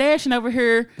Khloe Kardashian over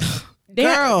here,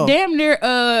 Girl. damn near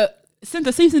sent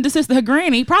a cease and desist to her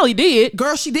granny. Probably did.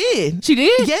 Girl, she did. She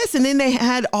did? Yes, and then they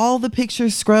had all the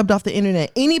pictures scrubbed off the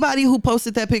internet. Anybody who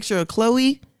posted that picture of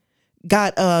Khloe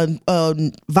got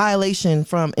a violation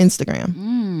from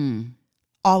Instagram.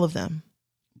 All of them.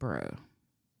 Bro.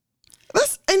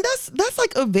 That's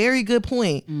like a very good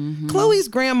point. Chloe's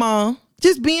grandma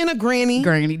just being a granny.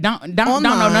 Granny, don't know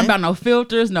nothing about no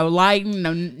filters, no lighting,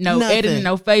 no Nothing. editing,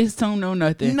 no Facetune, no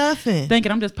nothing. Nothing.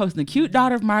 Thinking I'm just posting a cute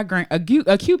daughter of my a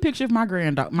cute picture of my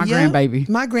grandbaby.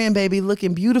 My grandbaby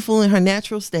looking beautiful in her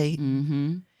natural state.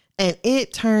 And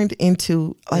it turned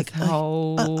into like This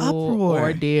whole a uproar.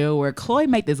 ordeal where Chloe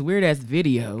made this weird ass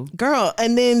video. Girl,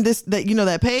 and then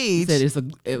that page Said it's a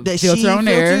that filter she on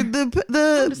there. filtered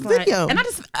the video. And I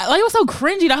just like it was so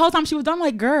cringy the whole time she was done. I'm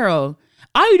like, girl,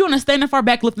 all you doing is standing far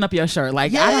back lifting up your shirt.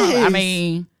 Like Yes.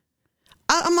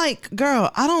 I'm like,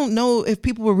 girl, I don't know if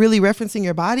people were really referencing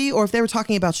your body or if they were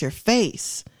talking about your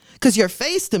face. Because your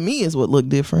face to me is what looked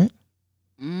different.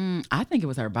 I think it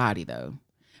was her body though,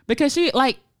 because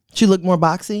she looked more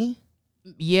boxy.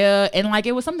 yeah, and like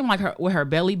it was something like her with her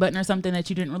belly button or something that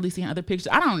you didn't really see in other pictures.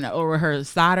 I don't know, or her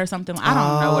side or something. I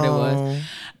don't know what it was,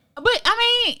 but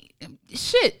I mean,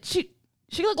 shit,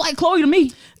 she looked like Chloe to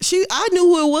me. I knew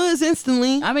who it was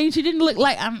instantly. I mean, she didn't look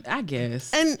like I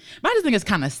guess. And but I just think it's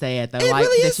kind of sad though, it like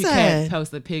really that is you sad. can't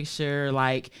post a picture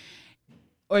like,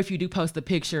 or if you do post a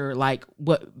picture, like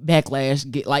what backlash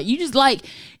get? Like you just like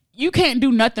you can't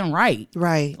do nothing right.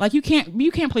 Right. Like you can't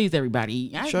please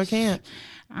everybody. Sure can't.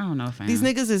 I don't know, fam. These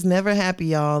niggas is never happy,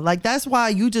 y'all. Like that's why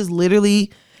you just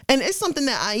literally, and it's something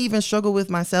that I even struggle with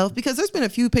myself because there's been a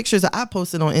few pictures that I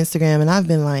posted on Instagram and I've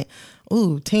been like,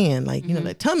 ooh, tan, like, you know,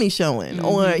 the tummy showing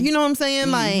or, you know what I'm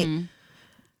saying? Like,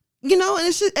 you know, and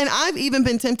it's just, and I've even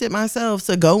been tempted myself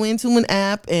to go into an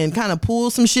app and kind of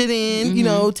pull some shit in, you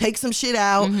know, take some shit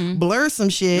out, blur some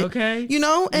shit, Okay. you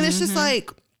know, and it's just like,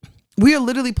 we are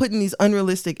literally putting these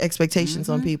unrealistic expectations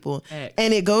on people.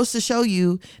 And it goes to show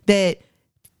you that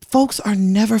folks are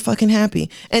never fucking happy.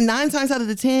 And 9 times out of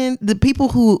the 10, the people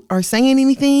who are saying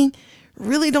anything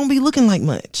really don't be looking like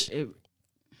much.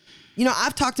 You know,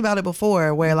 I've talked about it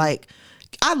before where like,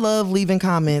 I love leaving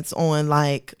comments on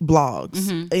like blogs,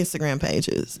 Instagram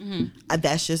pages.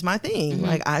 That's just my thing.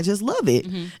 Like, I just love it.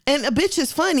 And a bitch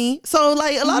is funny. So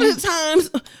like a lot of the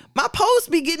times my posts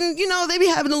be getting, you know, they be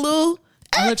having a little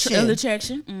action.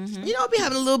 You know, be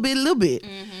having a little bit.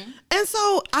 And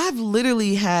so I've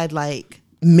literally had like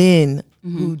men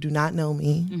who do not know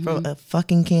me from a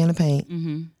fucking can of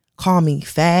paint call me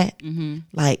fat,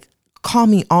 like call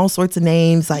me all sorts of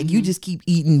names, like you just keep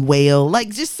eating whale, like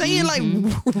just saying like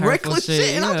reckless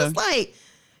shit. And I'm just like,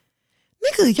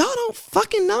 nigga, y'all don't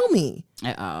fucking know me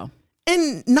at all.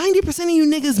 And 90% of you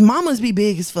niggas mamas be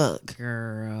big as fuck.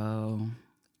 Girl.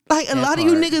 Like a lot of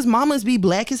you niggas mamas be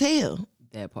black as hell.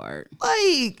 That part.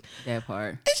 Like that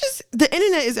part. It's just the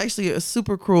internet is actually a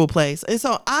super cruel place. And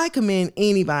so I commend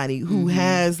anybody who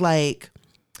has like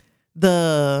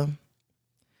the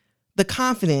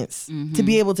confidence to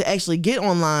be able to actually get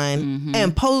online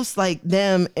and post like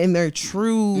them in their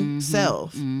true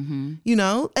self. You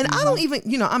know? And I don't even,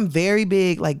 you know, I'm very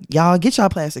big, like, y'all get y'all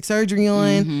plastic surgery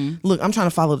on. Look, I'm trying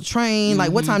to follow the train.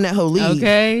 Like, what time that hoe leave?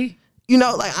 Okay. You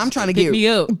know, like I'm trying to Pick me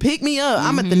up. Pick me up.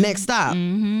 I'm at the next stop.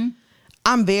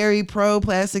 I'm very pro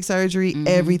plastic surgery,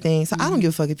 everything. So I don't give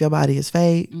a fuck if your body is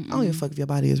fake. I don't give a fuck if your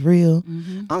body is real.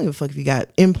 I don't give a fuck if you got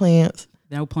implants.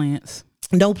 No plants.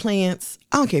 No plants.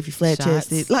 I don't care if you flat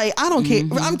chested. Like, I don't care.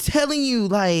 I'm telling you,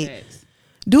 like,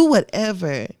 do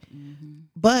whatever.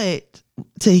 But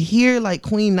to hear like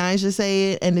Queen Naija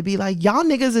say it and to be like, y'all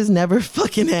niggas is never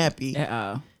fucking happy. At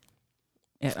all.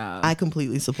 I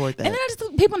completely support that. And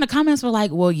then people in the comments were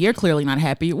like, well, you're clearly not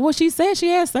happy. Well, she said she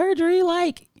had surgery,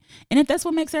 like, and if that's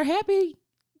what makes her happy,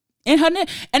 and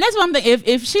that's what I'm thinking.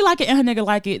 If she like it and her nigga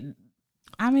like it,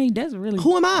 I mean, that's really,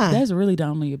 who am I? That's really the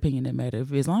only opinion that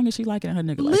matters. As long as she like it and her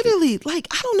nigga like it. Literally, like,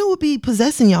 I don't know what be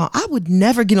possessing y'all. I would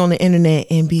never get on the internet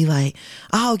and be like,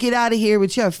 oh, get out of here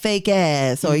with your fake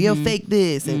ass or your fake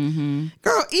this. And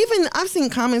girl, even I've seen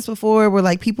comments before where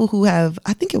like people who have,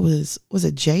 I think it was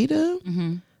it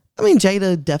Jada? I mean,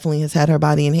 Jada definitely has had her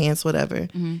body enhanced, whatever.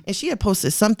 And she had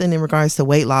posted something in regards to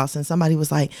weight loss. And somebody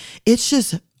was like, it's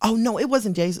just, oh no, it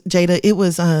wasn't Jada. It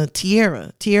was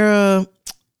Tiara.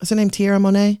 What's her name? Tiara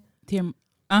Monet? The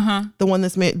one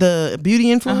that's made the beauty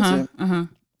influencer.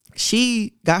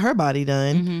 She got her body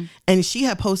done and she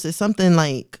had posted something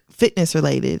like fitness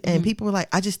related. And people were like,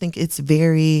 I just think it's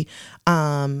very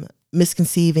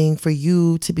misconceiving for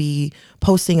you to be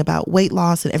posting about weight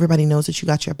loss and everybody knows that you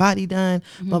got your body done,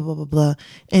 blah, blah, blah, blah.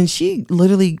 And she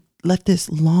literally left this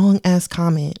long ass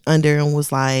comment under and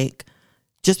was like,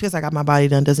 just because I got my body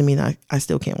done doesn't mean I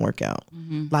still can't work out.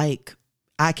 Like,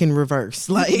 I can reverse.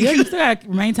 Like, yeah, you still gotta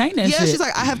maintain that shit. Yeah, she's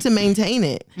like, I have to maintain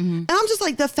it. And I'm just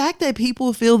like, the fact that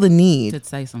people feel the need to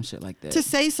say some shit like that. To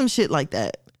say some shit like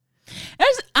that.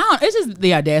 It's just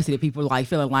the audacity of people like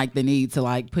feeling like they need to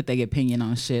like put their opinion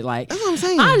on shit. Like That's what I'm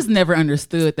saying. I just never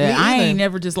understood that. Me I either. ain't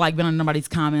never just like been on nobody's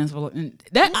comments.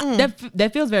 That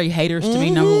feels very haters to me.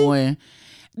 Number one,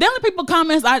 the only people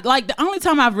comments I like. The only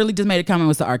time I've really just made a comment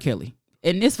was to R. Kelly,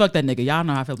 and it's fuck that nigga. Y'all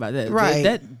know how I feel about that. Right.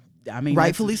 That I mean,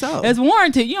 Rightfully so. It's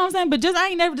warranted. You know what I'm saying? But just I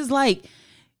ain't never just like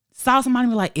saw somebody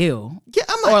be like, ew. Yeah,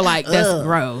 I'm Or like that's ugh.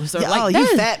 gross. Or Yeah, like oh, that you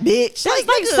is- fat bitch. That's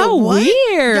like nigga, so what?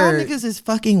 weird. Y'all niggas is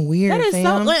fucking weird. That is so.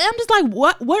 fam. Like, I'm just like,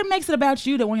 what makes it about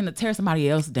you that wanting to tear somebody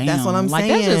else down? That's what I'm like,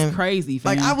 saying. That's just crazy.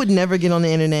 Fam. Like I would never get on the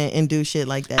internet and do shit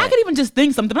like that. I could even just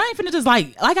think something. But I ain't finna just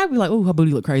like I'd be like, oh, her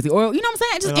booty look crazy, or you know what I'm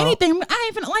saying? Just Yeah. anything.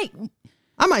 I ain't finna like.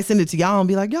 I might send it to y'all and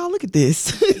be like, y'all look at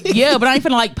this. Yeah, but I ain't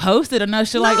finna like post it or no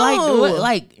shit.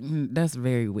 No. That's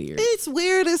very weird. It's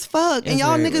weird as fuck. And It's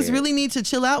y'all very niggas weird. really need to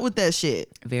chill out with that shit.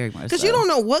 Very much. Because so. you don't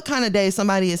know what kind of day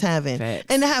somebody is having. Facts.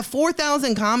 And to have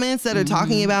 4,000 comments that are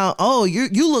talking about, oh, you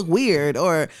look weird,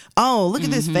 or oh, look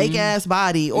at this fake ass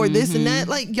body, or this and that.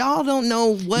 Like, y'all don't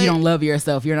know what. You don't love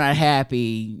yourself. You're not happy.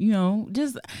 You know,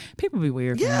 just people be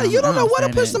weird. Yeah, fam. you don't I know what to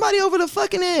understand push that. somebody over the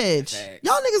fucking edge. Facts.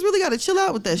 Y'all niggas really got to chill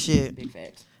out with that shit. Big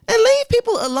facts. And leave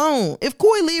people alone. If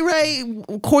Coy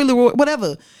Leroy,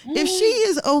 whatever, if she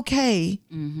is okay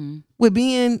with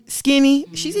being skinny,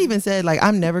 she's even said, like,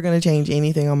 I'm never going to change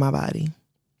anything on my body.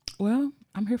 Well,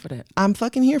 I'm here for that. I'm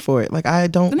fucking here for it. Like, I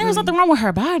don't. And there's nothing wrong with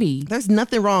her body. There's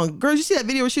nothing wrong. Girl, you see that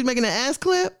video where she was making an ass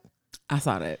clip? I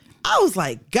saw that. I was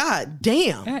like, God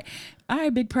damn. All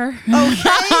right, big purr. Okay.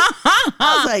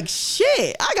 I was like,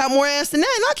 shit, I got more ass than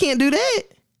that, and I can't do that.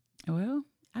 Well,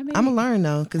 I mean, I'm going to learn,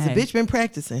 though, because Hey. the bitch been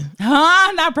practicing.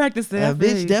 not practicing. A I feel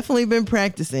bitch you. definitely been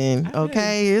practicing. feel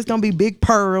Okay, it's gonna be big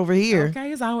purr over here.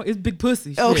 Okay, it's big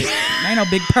pussy. Shit. Okay. Ain't no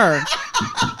big purr.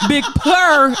 Big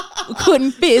purr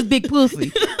couldn't fit. It's big pussy.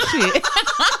 Shit.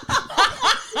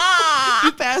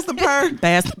 You passed the purr.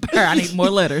 Fast purr. I need more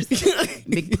letters.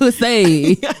 Big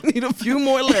pussy. I need a few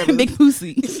more letters. Big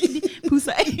pussy.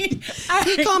 Pussy.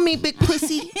 He called me big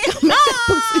pussy. Call me big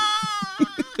pussy.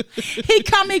 He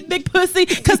called me big pussy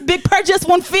because big purr just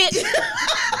won't fit.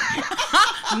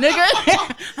 Nigga.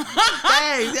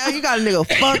 Hey, yeah, you got a nigga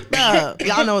fucked up.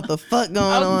 Y'all know what the fuck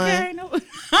going Okay. No.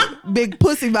 on. Big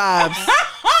pussy vibes.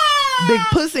 Big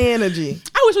pussy energy.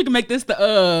 I wish we could make this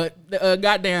the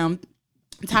goddamn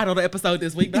title of the episode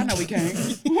this week, but I know we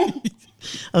can't.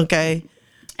 Okay.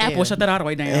 Apple, Yeah. shut that all the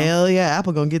way down. Hell yeah,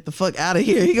 Apple gonna get the fuck out of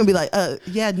here. He gonna be like,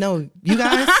 yeah, no, you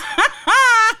guys.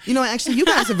 You know, actually, you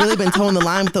guys have really been towing the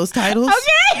line with those titles.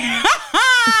 Okay.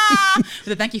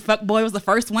 The Thank You Fuck Boy was the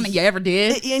first one that you ever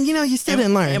did. And you know, you still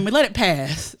didn't learn. And we let it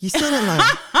pass. You still didn't learn.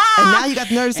 And now you got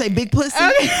the nerve to say big pussy.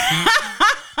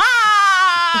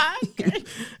 Okay.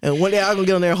 And one day I'm gonna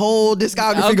get on their whole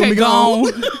discography Okay, gonna be gone.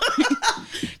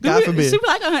 God forbid. She be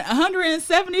like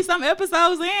 170 some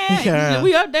episodes in. Yeah.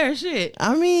 We up there, shit.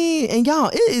 I mean, and y'all,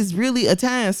 it is really a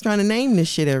task trying to name this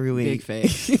shit every week. Big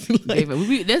facts. That'd be I the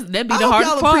hope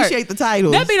hardest y'all part. appreciate the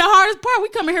titles. That'd be the hardest part. We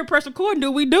come in here, press record, and do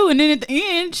what we do, and then at the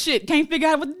end, shit, can't figure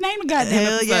out what the name of the goddamn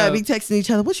Hell yeah, episode. be texting each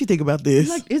other. What you think about this?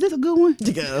 Like, is this a good one?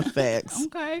 Yeah, facts.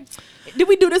 Okay. Did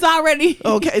we do this already?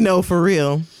 Okay, no, for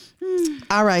real.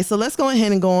 All right, so let's go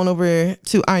ahead and go on over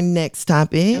to our next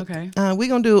topic. Okay. We're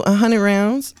gonna do 100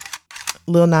 rounds.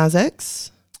 Lil Nas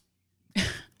X. I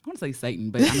want to say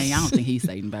Satan, but I mean, I don't think he's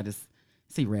Satan, but I just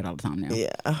see red all the time now. Yeah,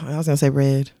 I was gonna say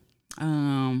red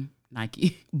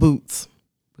Nike boots.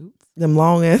 boots. Them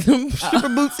long ass stripper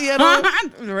boots he had on.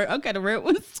 Okay, the red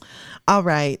ones. All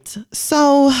right.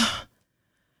 So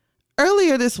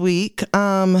earlier this week,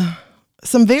 some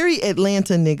very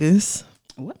Atlanta niggas.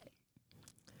 What?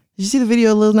 Did you see the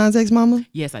video of Lil Nas X mama?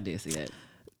 Yes, I did see that.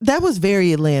 That was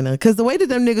very Atlanta. Cause the way that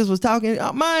them niggas was talking,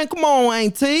 oh, man, come on,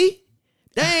 Auntie.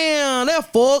 Damn, they're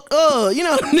fucked up. You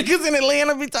know, niggas in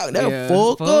Atlanta be talking, they're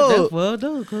fucked up. Fucked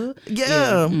up, cuz.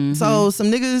 Yeah. So some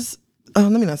niggas,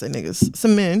 let me not say niggas,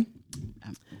 some men.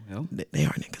 Well, They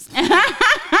are niggas.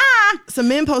 Some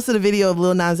men posted a video of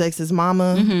Lil Nas X's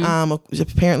mama.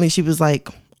 Apparently she was like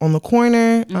on the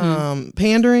corner,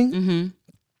 pandering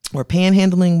or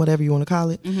panhandling, whatever you want to call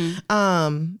it.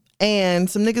 And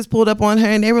some niggas pulled up on her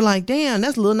and they were like, damn,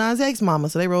 that's Lil Nas X mama.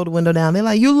 So they rolled the window down. They're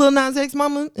like, you Lil Nas X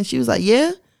mama? And she was like,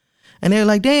 yeah. And they were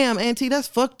like, damn, Auntie, that's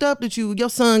fucked up that your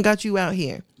son got you out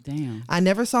here. damn. I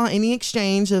never saw any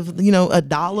exchange of,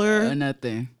 $1.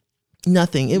 Nothing.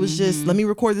 Nothing. It was just, let me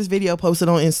record this video, post it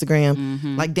on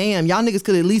Instagram. Like, damn, y'all niggas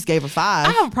could at least gave a 5.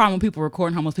 I have a problem with people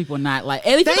recording homeless people not like. If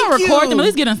you're Thank gonna record you. them, at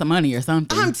least give them some money or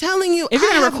something. I'm telling you, if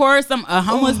you're gonna record a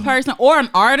homeless person or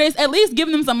an artist, at least give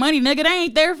them some money, nigga. They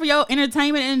ain't there for your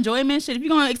entertainment and enjoyment shit. If you're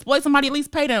gonna exploit somebody, at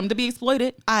least pay them to be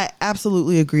exploited. I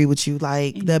absolutely agree with you.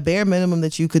 Like, the bare minimum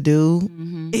that you could do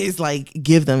is like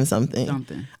give them something.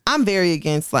 I'm very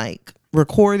against like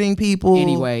recording people.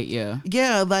 Anyway, yeah.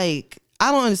 Yeah, like,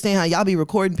 I don't understand how y'all be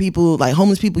recording people, like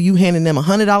homeless people, you handing them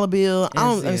 $100 bill. I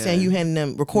don't understand you handing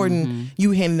them,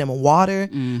 you handing them a water.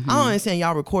 I don't understand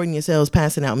y'all recording yourselves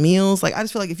passing out meals. Like, I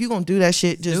just feel like if you're going to do that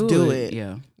shit, just do it.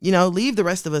 Yeah. You know, leave the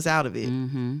rest of us out of it.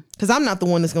 Because I'm not the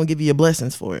one that's going to give you your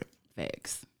blessings for it.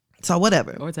 Facts. So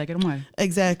whatever. Or take it away.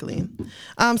 Exactly.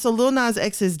 So Lil Nas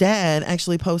X's dad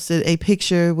actually posted a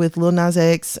picture with Lil Nas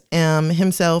X,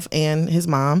 himself and his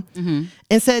mom,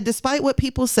 and said, despite what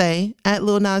people say, at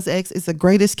Lil Nas X is the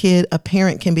greatest kid a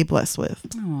parent can be blessed with.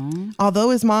 Aww.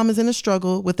 Although his mom is in a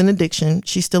struggle with an addiction,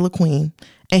 she's still a queen,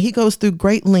 and he goes through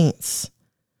great lengths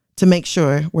to make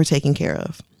sure we're taken care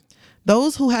of.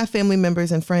 Those who have family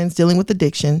members and friends dealing with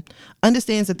addiction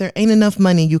understands that there ain't enough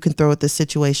money you can throw at this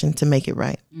situation to make it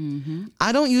right.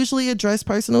 I don't usually address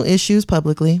personal issues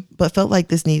publicly, but felt like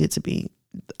this needed to be.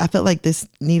 I felt like this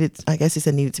needed, I guess he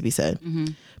said needed to be said.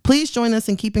 Please join us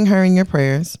in keeping her in your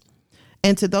prayers.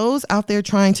 And to those out there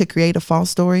trying to create a false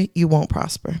story, you won't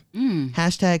prosper.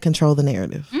 Hashtag control the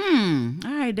narrative. All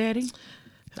right, Daddy.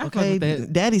 Okay,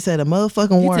 Daddy said a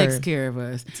motherfucking word. He takes care of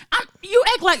us. You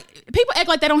act like people act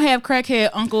like they don't have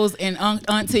crackhead uncles and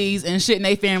aunties and shit in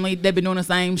their family. They've been doing the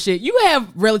same shit. You have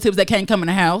relatives that can't come in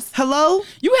the house. Hello.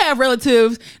 You have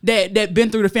relatives that been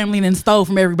through the family and then stole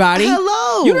from everybody.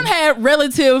 Hello. You don't have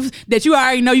relatives that you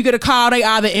already know you get a call. They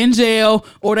either in jail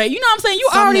or they, you know what I'm saying. You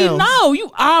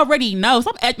already know.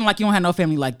 Stop acting like you don't have no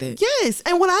family like that. Yes,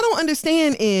 and what I don't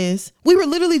understand is we were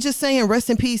literally just saying rest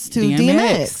in peace to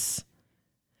DMX.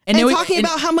 And talking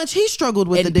about how much he struggled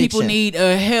with addiction. People need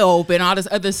help and all this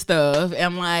other stuff.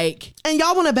 And like, and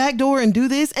y'all want to backdoor and do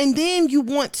this, and then you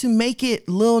want to make it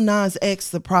Lil Nas X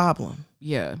the problem.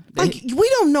 Yeah, like we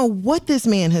don't know what this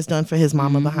man has done for his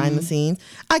mama behind the scenes.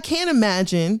 I can't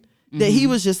imagine that he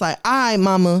was just like, all right,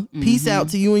 mama, peace out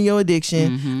to you and your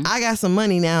addiction. I got some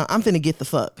money now. I'm finna get the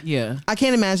fuck. Yeah. I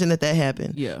can't imagine that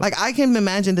happened. Yeah. Like, I can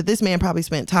imagine that this man probably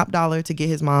spent top dollar to get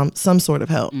his mom some sort of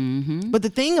help. But the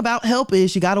thing about help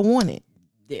is you gotta want it.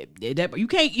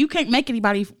 You can't make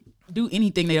anybody do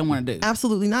anything they don't want to do.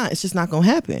 Absolutely not. It's just not gonna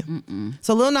happen.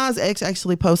 So Lil Nas X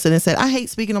actually posted and said, I hate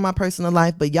speaking on my personal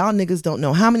life, but y'all niggas don't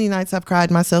know how many nights I've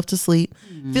cried myself to sleep,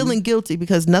 feeling guilty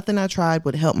because nothing I tried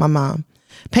would help my mom.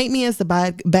 Paint me as the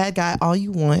bad guy all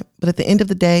you want, but at the end of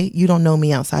the day, you don't know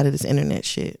me outside of this internet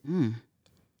shit.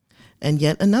 And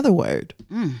yet another word.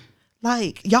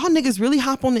 Like, y'all niggas really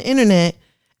hop on the internet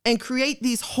and create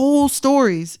these whole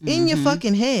stories in your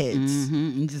fucking heads.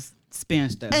 And just spin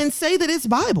stuff. And say that it's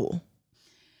Bible.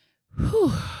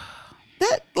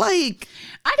 That, like...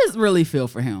 I just really feel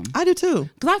for him. I do too.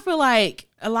 Because I feel like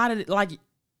a lot of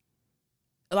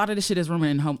this shit is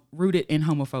rooted in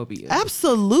homophobia.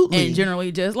 Absolutely. And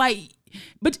generally just like,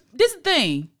 but this is the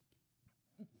thing.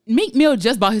 Meek Mill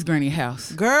just bought his granny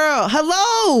house. Girl,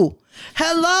 hello.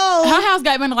 Her house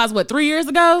got vandalized, 3 years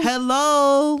ago?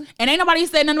 Hello. And ain't nobody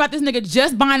said nothing about this nigga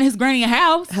just buying his granny a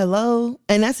house. Hello.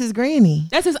 And that's his granny.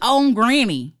 That's his own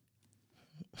granny.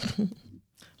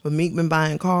 But Meek been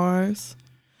buying cars.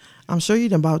 I'm sure you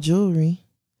done bought jewelry.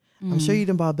 I'm sure you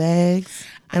done bought bags,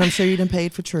 and I'm sure you done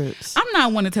paid for trips. I'm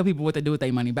not one to tell people what to do with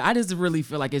their money, but I just really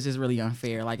feel like it's just really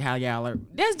unfair. Like how y'all are,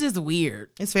 that's just weird.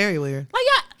 It's very weird.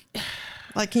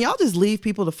 Like can y'all just leave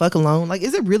people the fuck alone? Like,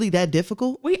 is it really that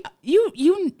difficult? It's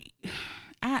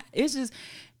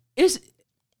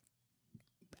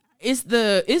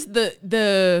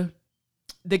the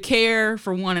care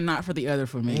for one and not for the other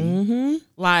for me.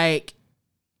 Like,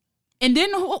 and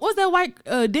then what was that white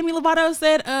Demi Lovato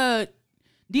said?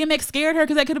 DMX scared her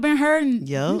because that could have been her,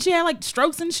 and she had like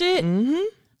strokes and shit.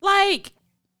 Like,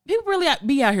 people really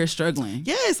be out here struggling.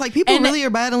 Yes, like people really are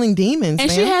battling demons.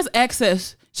 And she has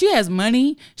access. She has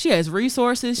money. She has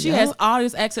resources. She has all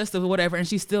this access to whatever, and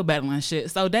she's still battling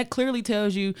shit. So that clearly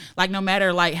tells you, like, no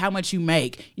matter like how much you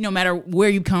make, no matter where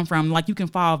you come from, like you can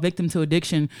fall victim to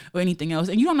addiction or anything else,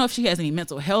 and you don't know if she has any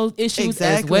mental health issues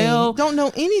as well. Don't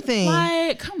know anything.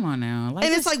 Like, come on now. Like,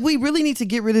 and it's like we really need to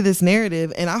get rid of this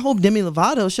narrative. And I hope Demi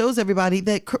Lovato shows everybody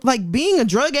that like being a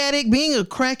drug addict, being a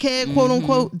crackhead, quote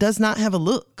unquote, does not have a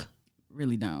look.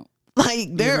 Really don't. Like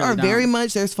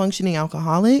there's functioning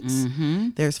alcoholics,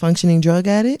 there's functioning drug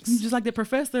addicts. Just like the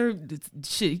professor,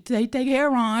 shit, they take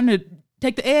heroin to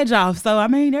take the edge off. So I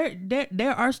mean,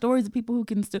 there are stories of people who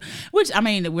can still. Which I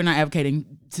mean, we're not advocating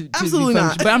to Absolutely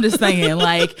not. But I'm just saying,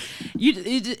 like,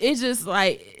 it's just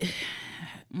like,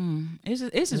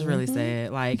 it's just really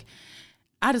sad. Like,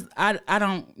 I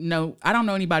don't know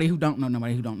anybody who don't know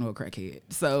nobody who don't know a crackhead.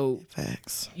 So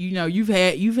Facts. You've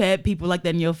had people like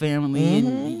that in your family,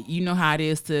 and you know how it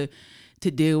is to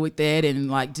deal with that, and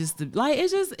like just to, like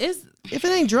it's If it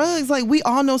ain't drugs, like we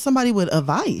all know somebody with a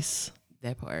vice.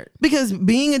 that part. Because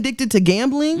being addicted to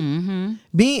gambling,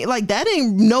 being like that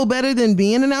ain't no better than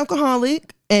being an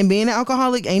alcoholic, and being an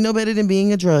alcoholic ain't no better than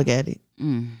being a drug addict.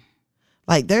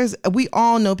 Like we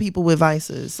all know people with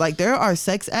vices. Like there are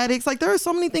sex addicts. Like there are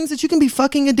so many things that you can be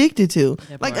fucking addicted to.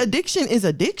 Like addiction is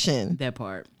addiction. That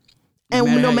part.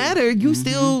 And no matter, you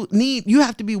still you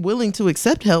have to be willing to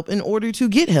accept help in order to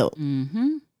get help.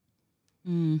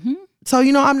 So,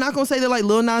 I'm not going to say that like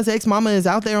Lil Nas X mama is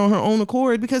out there on her own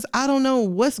accord, because I don't know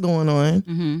what's going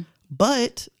on.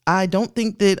 But I don't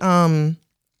think that, I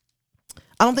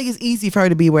don't think it's easy for her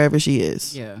to be wherever she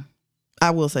is. Yeah.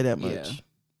 I will say that much.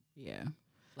 Yeah.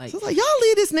 Like, So it's like, y'all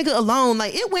leave this nigga alone.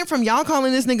 Like it went from y'all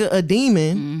calling this nigga a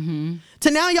demon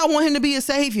to now y'all want him to be a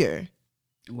savior.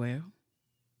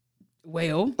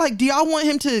 well, Like, do y'all want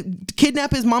him to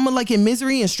kidnap his mama like in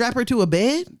Misery and strap her to a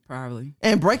bed probably.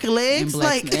 and break her legs?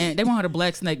 And and they want her to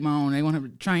black snake moan. They want her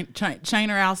to chain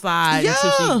her outside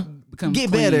until yeah, she becomes get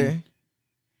clean. better.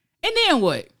 And then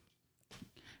what?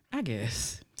 I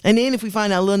guess. And then if we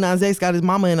find out Lil Nas X got his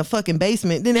mama in a fucking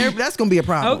basement, then that's gonna be a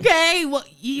problem. Okay, well,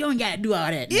 you don't got to do all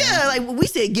that. Yeah, like we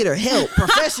said, get her help,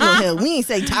 professional help. We ain't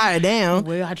say tie her down.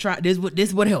 Well, I tried. This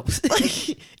what helps.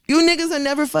 You niggas are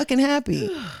never fucking happy.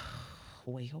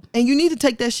 Well, And you need to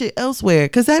take that shit elsewhere,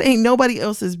 because that ain't nobody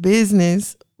else's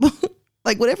business.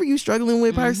 Like whatever you struggling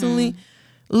with personally,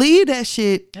 leave that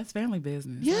shit. that's family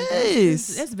business. Yes.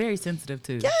 That's very sensitive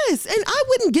too. Yes. And I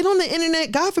wouldn't get on the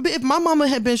internet. God forbid, if my mama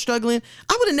had been struggling,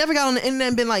 I would have never got on the internet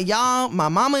and been like, y'all, my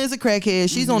mama is a crackhead.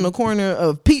 She's on the corner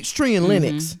of Peachtree and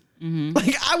Lenox.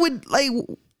 Like I would like.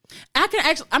 I can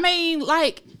actually. I mean,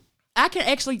 like, I can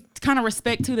actually kind of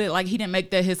respect too that like he didn't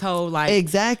make that his whole like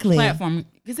Exactly. platform,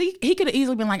 because he could have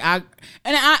easily been like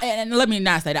and let me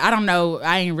not say that I don't know,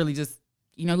 I ain't really just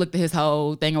looked at his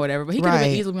whole thing or whatever, but he could have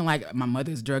Right. easily been like, my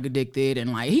mother's drug addicted,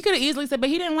 and like he could have easily said, but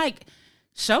he didn't like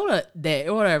show that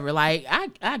or whatever. Like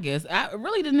I guess I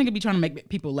really this nigga be trying to make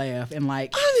people laugh, and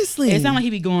like Honestly. it sounds like he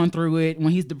be going through it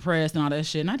when he's depressed and all that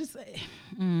shit, and I just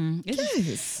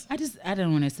Yes. I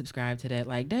don't want to subscribe to that.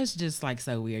 Like that's just like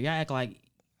so weird. Y'all act like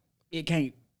it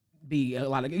can't be a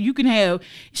lot of. You can have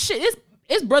shit.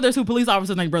 It's brothers who police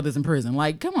officers ain't brothers in prison.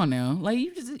 Like, come on now. Like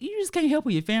you just can't help who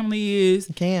your family is,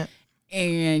 Can't.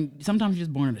 and sometimes you're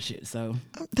just born into shit. So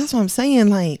That's what I'm saying.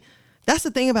 Like, that's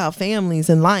the thing about families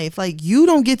in life. Like, you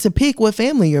don't get to pick what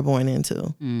family you're born into.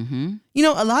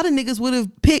 A lot of niggas would have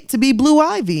picked to be Blue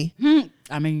Ivy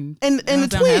I mean, and the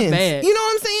don't sound half twins. bad. You know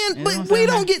what I'm saying? It But don't we sound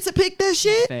don't half- get to pick that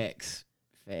shit.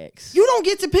 Facts. You don't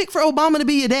get to pick for Obama to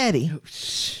be your daddy.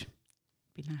 Shh.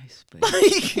 Be nice, but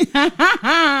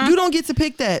You don't get to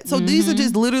pick that. So these are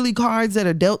just literally cards that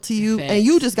are dealt to you, and Facts.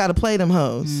 you just got to play them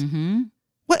hoes.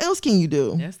 What else can you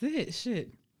do? that's it. Shit.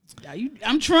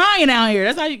 I'm trying out here.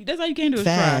 That's how you can do is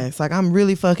try. Facts. Like, I'm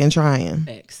really fucking trying.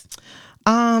 Facts.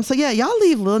 So yeah, y'all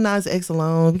leave Lil Nas X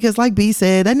alone, because like B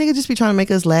said, that nigga just be trying to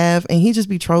make us laugh, and he just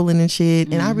be trolling and shit.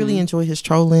 And I really enjoy his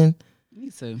trolling. Me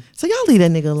too. So y'all leave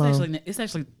that nigga alone. It's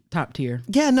actually top tier.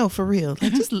 Yeah, no, for real.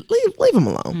 Like, just leave him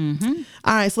alone.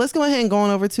 All right, so let's go ahead and go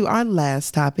on over to our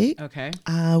last topic. Okay.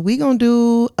 We gonna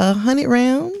do 100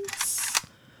 rounds.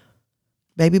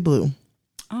 Baby Blue.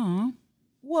 Oh.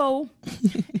 Whoa.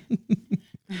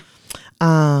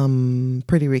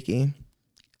 Pretty Ricky.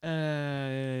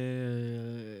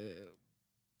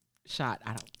 Shot. I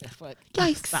don't. Fuck.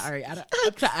 Yikes. Sorry.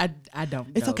 I don't.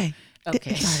 It's know. okay.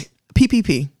 Okay. It's all right.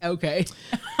 PPP. Okay.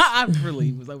 I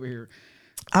really was over here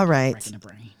All right. racking the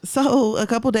brain. So a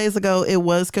couple days ago, it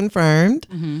was confirmed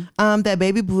that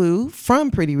Baby Blue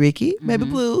from Pretty Ricky, Baby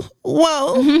Blue,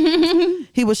 whoa,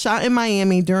 he was shot in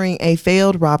Miami during a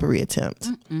failed robbery attempt.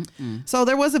 So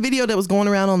there was a video that was going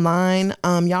around online.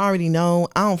 Y'all already know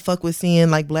I don't fuck with seeing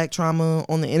like black trauma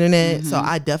on the internet, so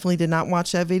I definitely did not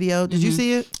watch that video. Did you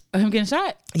see it? Him getting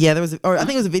shot? Yeah, there was, or I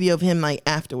think it was a video of him like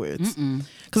afterwards.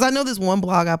 Because I know this one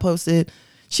blog I posted,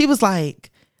 she was like,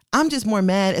 I'm just more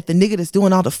mad at the nigga that's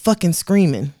doing all the fucking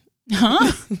screaming.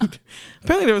 Huh?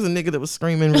 Apparently there was a nigga that was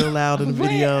screaming real loud in the What?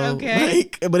 video. Okay.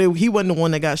 But he wasn't the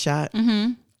one that got shot.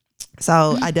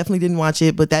 So I definitely didn't watch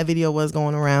it, but that video was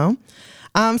going around.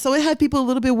 So it had people a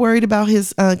little bit worried about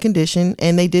his condition,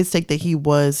 and they did state that he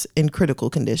was in critical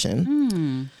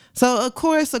condition. So, of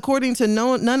course, according to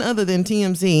none other than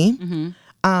TMZ,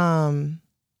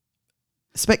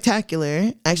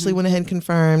 Spectacular actually went ahead and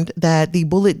confirmed that the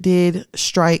bullet did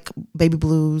strike Baby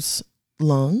Blue's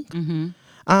lung.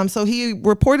 So he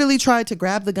reportedly tried to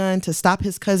grab the gun to stop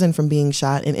his cousin from being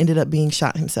shot and ended up being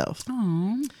shot himself.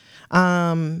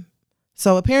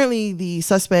 So apparently the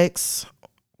suspects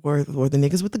or the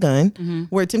niggas with the gun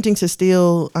were attempting to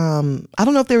steal, I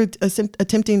don't know if they were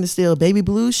attempting to steal Baby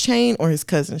Blue's chain or his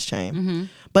cousin's chain,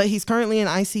 but he's currently in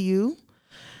ICU.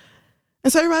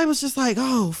 And so everybody was just like,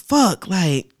 oh, fuck.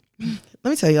 Like,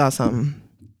 let me tell y'all something.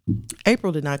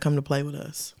 April did not come to play with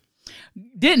us.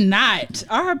 Did not.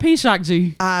 RP Shock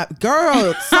G.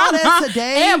 Girl, saw that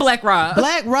today. And Black Rob.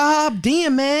 Black Rob,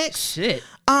 DMX. Shit.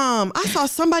 I saw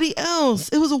somebody else.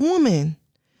 It was a woman.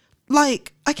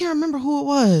 Like, I can't remember who it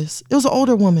was. It was an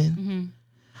older woman.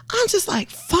 I'm just like,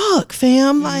 fuck,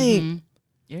 fam. Like,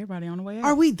 everybody on the way out.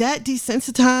 are we that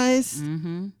desensitized?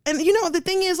 And you know, the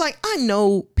thing is, like, I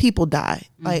know people die.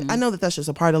 Like, I know that that's just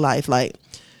a part of life. Like,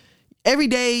 every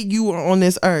day you are on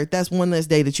this earth, that's one less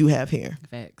day that you have here.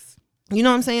 Facts. You know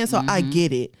what I'm saying? So I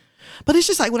get it. But it's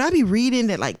just like, when I be reading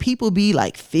that, like, people be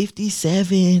like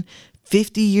 57,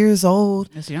 50 years old.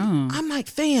 That's young. I'm like,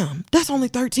 fam, that's only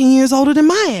 13 years older than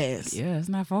my ass. Yeah, it's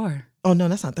not far. Oh, no,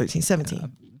 that's not 13,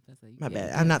 17. My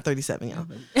bad. I'm not 37, y'all.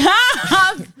 But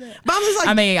I'm just like,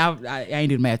 I mean, I ain't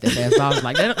do the math that fast. So I was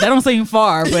like, that don't seem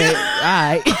far, but all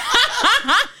right.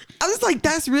 I was like,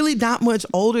 that's really not much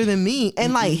older than me.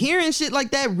 And like hearing shit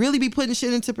like that really be putting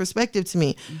shit into perspective to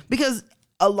me. Because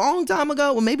a long time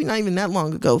ago, well, maybe not even that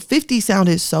long ago, 50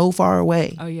 sounded so far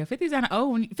away. Oh yeah, 50 sound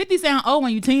old. 50 sound old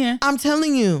when you 10. I'm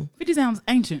telling you. 50 sounds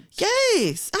ancient.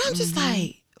 Yes. And I'm just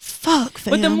like, fuck,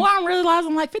 fam. But the more I'm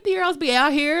realizing, like 50-year-olds be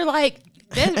out here, like.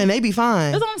 And they be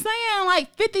fine. That's what I'm saying.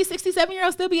 Like 50, 60,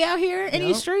 70-years still be out here in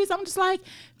these streets. I'm just like,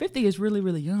 50 is really,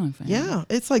 really young, fam. Yeah,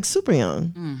 it's like super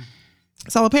young.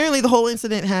 So apparently the whole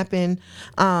incident happened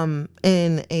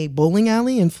in a bowling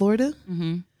alley in Florida.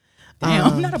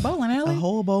 Damn, not a bowling alley. A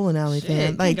whole bowling alley, Shit,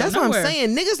 fam. Like, you that's go what nowhere. I'm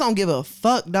saying. Niggas don't give a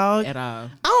fuck, dog. At all.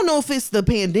 I don't know if it's the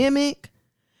pandemic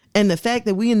and the fact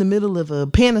that we in the middle of a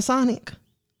Panasonic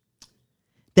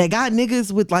that got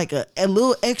niggas with like a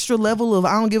little extra level of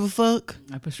I don't give a fuck.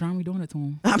 Pastrami doing it to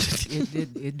him.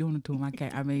 It's doing it to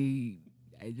him.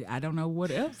 I don't know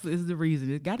what else is the reason.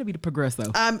 It got to be the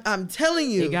Progresso. I'm telling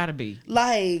you. It got to be.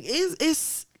 Like,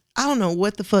 it's I don't know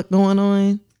what the fuck going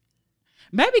on.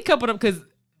 Maybe coupled up because,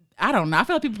 I don't know. I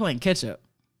feel like people playing catch up.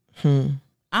 I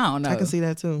don't know. I can see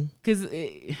that too. Because,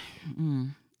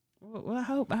 well, I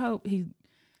hope he's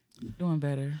doing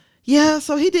better. Yeah,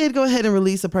 so he did go ahead and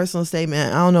release a personal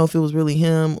statement. I don't know if it was really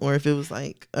him or if it was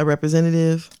like a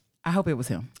representative. I hope it was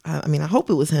him. I mean, I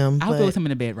hope it was him. I hope it was him in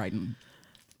the bed writing.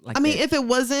 Like I mean, if it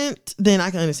wasn't, then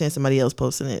I can understand somebody else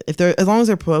posting it. As long as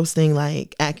they're posting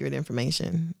like accurate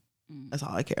information, that's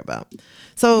all I care about.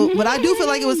 So, but I do feel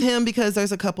like it was him because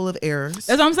there's a couple of errors.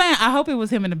 That's what I'm saying. I hope it was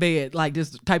him in the bed, like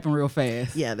just typing real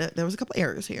fast. Yeah, there was a couple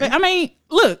errors here. But, I mean,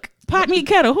 look, pot meet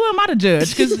kettle. Who am I to judge?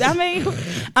 Because but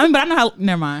I know how.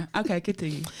 Never mind. Okay,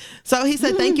 continue. So he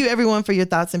said, "Thank you everyone for your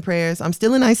thoughts and prayers. I'm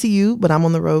still in ICU, but I'm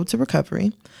on the road to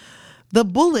recovery. The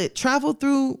bullet traveled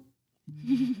through."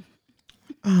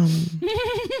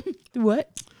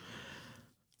 What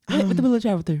the bullet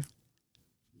travel through?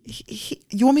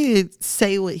 You want me to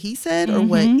say what he said or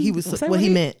what he was Say what he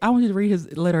meant? I want you to read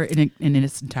his letter in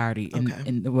its entirety and, Okay.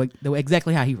 and the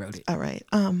exactly how he wrote it. All right.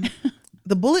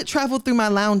 The bullet traveled through my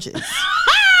lounges.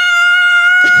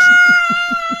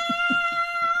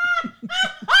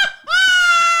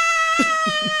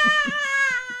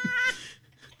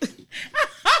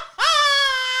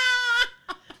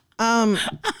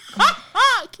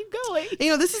 Keep going. You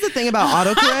know, this is the thing about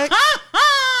autocorrect.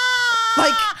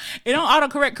 Like, it don't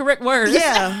autocorrect correct words.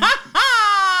 yeah.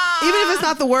 Even if it's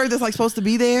not the word that's like supposed to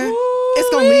be there, it's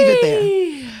gonna leave it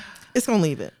there. It's gonna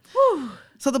leave it.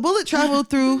 So the bullet traveled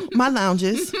through my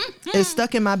lounges. It's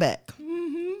stuck in my back.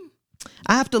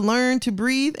 I have to learn to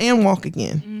breathe and walk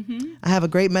again. I have a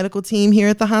great medical team here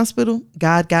at the hospital.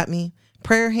 God got me.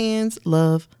 Prayer hands,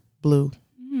 love, Blue.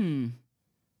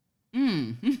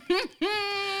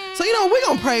 So, you know, we're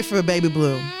going to pray for Baby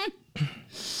Blue.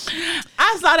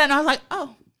 I saw that and I was like,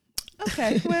 oh,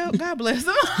 okay. Well, God bless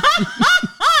him.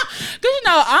 Cause you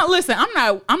know, listen,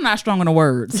 I'm not strong on the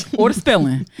words or the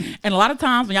spelling. And a lot of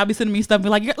times when y'all be sending me stuff, be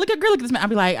like, look at this man. I'll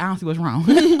be like, I don't see what's wrong.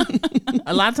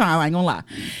 A lot of times, I ain't gonna lie.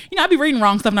 You know, I be reading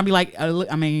wrong stuff and I'll be like, I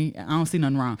don't see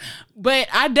nothing wrong. But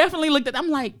I definitely looked at, I'm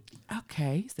like,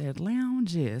 okay, he said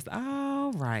lounges.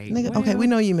 All right. Nigga, well, okay, we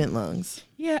know you meant lungs.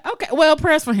 Yeah, okay. Well,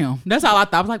 prayers for him. That's all I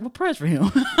thought. I was like, well, prayers for him.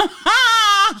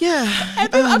 Yeah.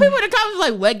 And people in the comments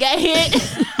like, what got hit?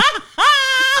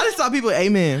 I just saw people,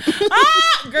 amen.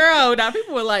 Girl, now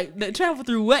people were like, they travel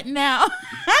through what now?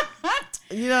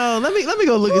 You know, let me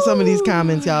go look at some of these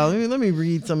comments, y'all. Let me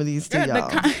read some of these to y'all.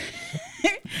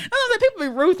 People be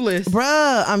ruthless.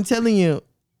 Bruh, I'm telling you,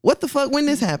 what the fuck when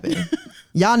this happened?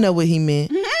 Y'all know what he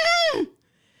meant.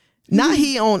 Not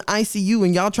he on ICU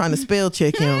and y'all trying to spell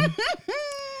check him.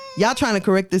 Y'all trying to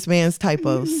correct this man's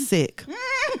typo. Sick.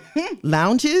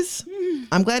 Lounges?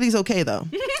 I'm glad he's okay though.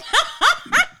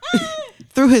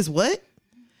 Through his what?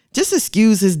 Just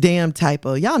excuse his damn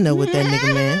typo. Y'all know what that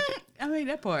nigga meant. I mean,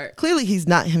 that part. Clearly he's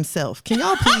not himself. Can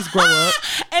y'all please grow up?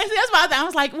 And see, that's why I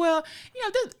was like, well, you know,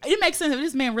 it makes sense if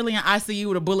this man really in ICU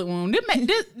with a bullet wound.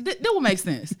 That will make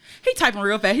sense. He typing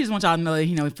real fast. He just wants y'all to know that,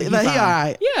 you know, he's Like, he fine. all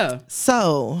right. Yeah.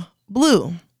 So,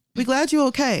 Blue, we glad you're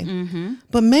okay.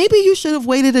 But maybe you should have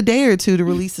waited a day or two to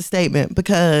release a statement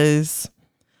because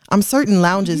I'm certain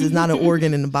lounges is not an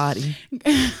organ in the body.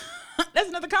 That's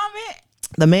another comment.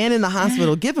 The man in the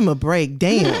hospital, give him a break.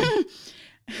 Damn.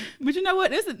 But you know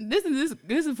what? This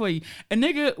is for you. A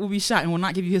nigga will be shot and will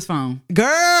not give you his phone.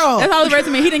 Girl. That's all the rest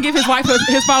of me. He didn't give his wife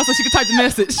his phone so she could type the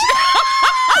message.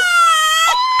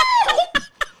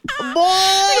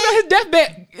 Boy. His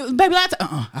deathbed, baby.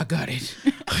 I got it.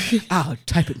 I'll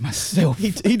type it myself.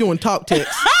 He doing talk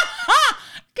text.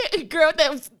 Girl,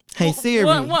 that was. Hey, Siri.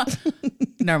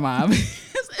 Never mind.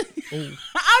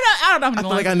 I don't know. I feel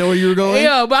like I know where you were going.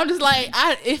 Yeah, but I'm just like,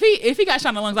 if he got shot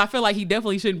in the lungs, I feel like he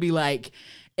definitely shouldn't be like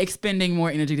expending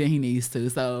more energy than he needs to.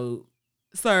 So,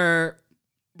 sir,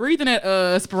 breathe in that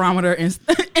spirometer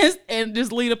and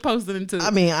just lead a post it into.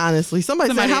 I mean, honestly,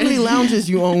 somebody said how many lounges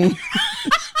you own.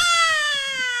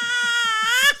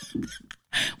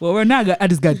 Well, right now I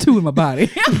just got 2 in my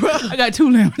body. I got 2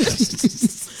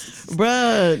 lounges.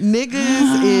 Bruh,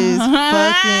 niggas is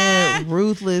fucking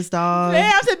ruthless, dog.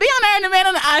 Damn, I said, be on there and the man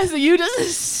on the ICU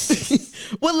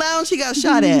just. What lounge he got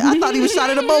shot at? I thought he was shot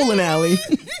at a bowling alley.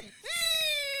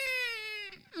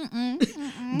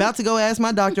 About to go ask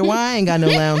my doctor why I ain't got no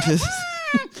lounges.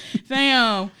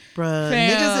 Fam. Bruh,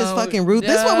 niggas is fucking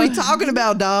ruthless. That's what we talking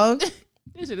about, dog.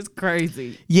 This shit is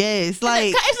crazy. Yes,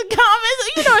 like it's a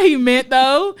comments. You know what he meant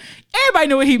though. Everybody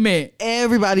knew what he meant.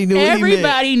 Everybody knew what he meant.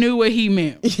 Everybody knew what he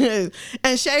meant. Yes.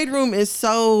 And Shade Room is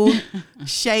so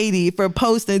shady for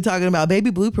posting talking about Baby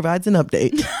Blue provides an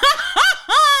update.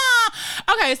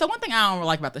 Okay, so one thing I don't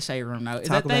like about the Shade Room though is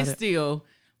that they still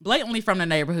blatantly from the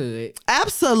neighborhood.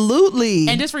 Absolutely.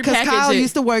 And just repackage because Kyle it.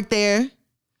 used to work there.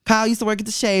 Kyle used to work at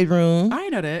the Shade Room. I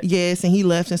didn't know that. Yes, and he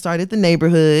left and started the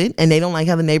neighborhood, and they don't like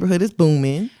how the neighborhood is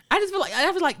booming. I just feel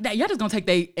like that y'all just gonna take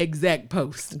their exact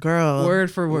post. Girl. Word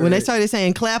for word. When they started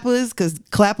saying clappers, because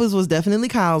clappers was definitely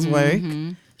Kyle's work.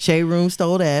 Shade Room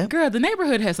stole that. Girl, the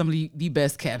neighborhood has some of the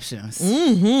best captions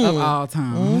of all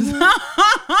times.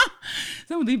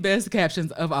 Some of the best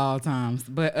captions of all times.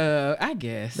 But I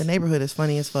guess. The neighborhood is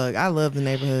funny as fuck. I love the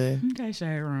neighborhood. Okay,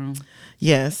 Shade Room.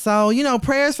 Yes. So,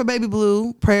 prayers for Baby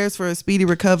Blue, prayers for a speedy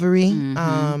recovery.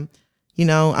 I'm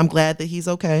glad that he's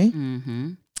okay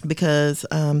because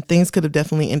things could have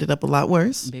definitely ended up a lot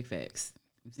worse. Big facts.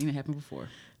 We've seen it happen before.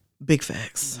 Big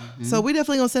facts. So we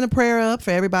definitely gonna send a prayer up for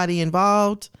everybody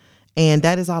involved. And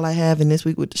that is all I have in this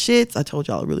week with the shits. I told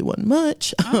y'all it really wasn't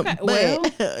much. Okay,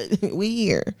 but we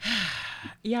here.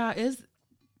 Yeah, I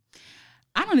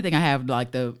don't even think I have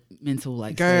like the mental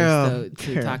girl space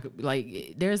to talk.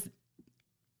 Like there's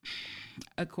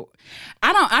I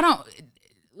don't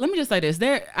let me just say this.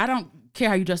 I don't care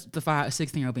how you justify a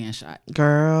 16-year-old being shot.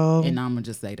 Girl. And I'm gonna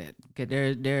just say that.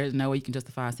 Because there's no way you can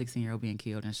justify a 16-year-old being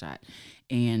killed and shot.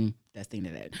 And that's the end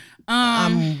of that.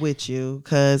 I'm with you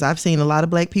because I've seen a lot of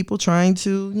black people trying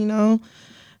to, and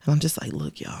I'm just like,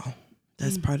 look, y'all,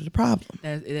 that's part of the problem.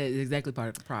 That is exactly part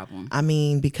of the problem. I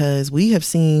mean, because we have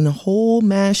seen whole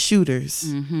mass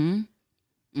shooters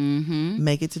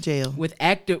make it to jail with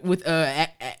active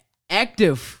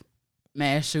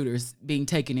mass shooters being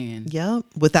taken in. Yep,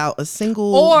 without a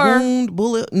single wound,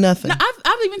 bullet, nothing. No,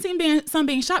 I've even seen some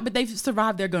being shot, but they've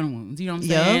survived their gun wounds. You know what I'm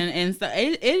saying? And so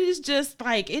it is just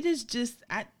like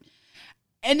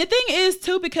and the thing is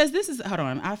too, because hold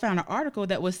on, I found an article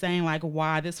that was saying like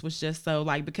why this was just so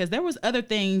like, because there was other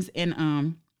things in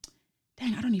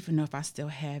dang, I don't even know if I still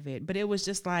have it, but it was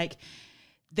just like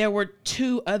there were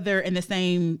 2 other in the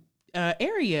same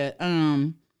area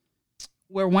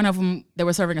where one of them, they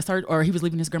were serving a search, or he was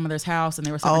leaving his grandmother's house and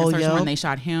they were serving a search warrant and they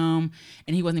shot him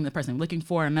and he wasn't even the person looking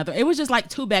for another. It was just like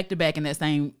 2 back to back in that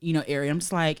same, area. I'm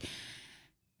just like,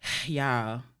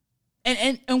 yeah.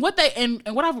 And what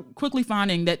I'm quickly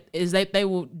finding that is that they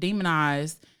will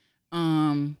demonize,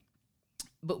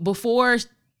 before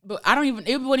But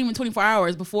it wasn't even 24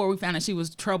 hours before we found out she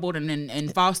was troubled and in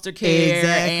foster care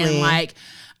and like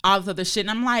all this other shit.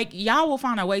 And I'm like, y'all will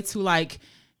find a way to like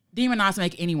demonize,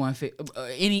 make anyone fit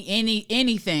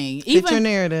anything. Fit your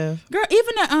narrative, girl.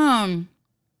 Even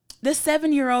the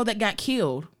 7-year-old that got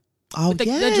killed. Oh, the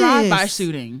drive-by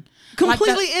shooting.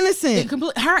 Completely innocent.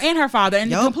 Her and her father,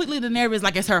 and completely the narrative is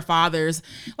like it's her father's.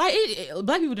 Like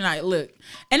black people do not look,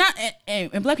 and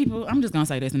black people. I'm just gonna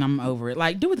say this, and I'm over it.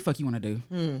 Like, do what the fuck you want to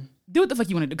do. Do what the fuck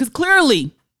you want to do, because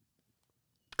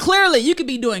clearly, you could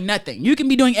be doing nothing. You can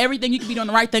be doing everything. You can be doing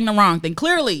the right thing, the wrong thing.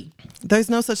 Clearly, there's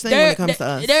no such thing when it comes to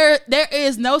us. There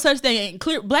is no such thing.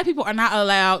 Black people are not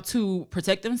allowed to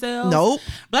protect themselves. Nope.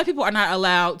 Black people are not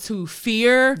allowed to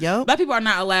fear. Yep. Black people are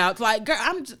not allowed to, like, girl,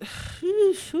 I'm just,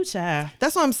 child.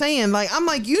 That's what I'm saying. Like, I'm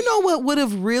like, you know what would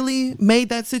have really made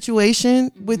that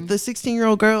situation with the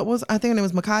 16-year-old girl I think her name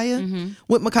was Micaiah.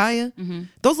 With Micaiah,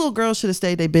 those little girls should have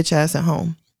stayed their bitch ass at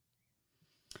home.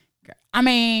 I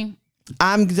mean,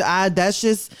 that's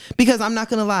just because I'm not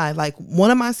gonna lie. Like,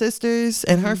 one of my sisters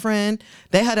and her friend,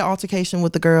 they had an altercation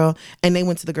with the girl, and they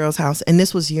went to the girl's house, and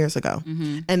this was years ago.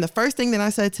 And the first thing that I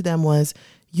said to them was,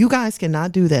 you guys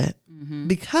cannot do that,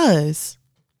 because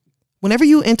whenever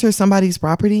you enter somebody's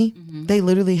property, they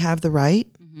literally have the right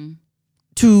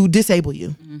to disable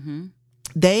you.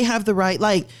 They have the right,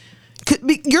 like,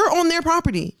 you're on their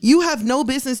property. You have no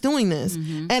business doing this.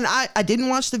 And I didn't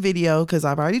watch the video because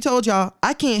I've already told y'all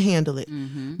I can't handle it.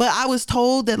 But I was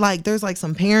told that like there's like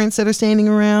some parents that are standing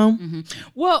around.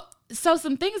 Well, so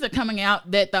some things are coming out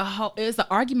that is the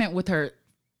argument with her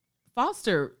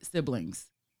foster siblings.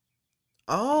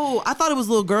 Oh, I thought it was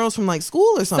little girls from like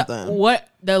school or something. So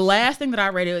the last thing that I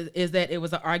read is that it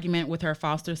was an argument with her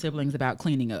foster siblings about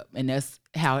cleaning up, and that's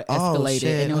how it escalated. Oh,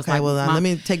 shit. And it was okay, well, let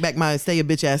me take back my stay a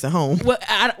bitch ass at home. Well,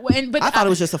 I thought it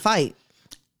was just a fight.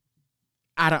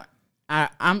 The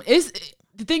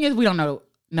thing is, we don't know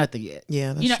nothing yet.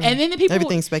 Yeah, that's true. And then the people,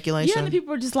 everything's speculation. Yeah, and the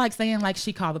people are just like saying like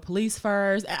she called the police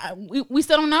first. We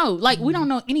still don't know. Like we don't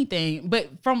know anything. But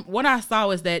from what I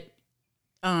saw is that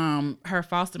her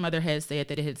foster mother had said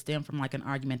that it had stemmed from like an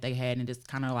argument they had and just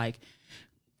kind of like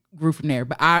grew from there.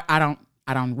 But I don't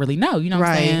really know. You know what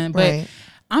I'm saying? But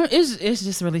it's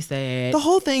just really sad. The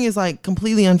whole thing is like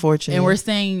completely unfortunate. And we're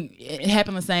saying it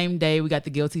happened the same day we got the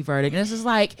guilty verdict. And it's just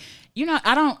like,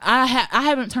 I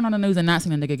haven't turned on the news and not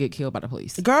seen a nigga get killed by the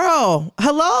police. Girl,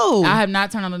 hello. I have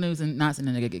not turned on the news and not seen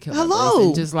a nigga get killed by the police.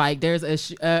 And just like there's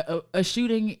a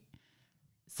shooting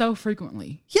so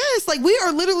frequently. Yes, like we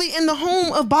are literally in the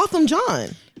home of Botham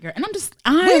John. Girl, and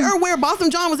we are where Botham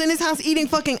John was in his house eating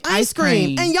fucking ice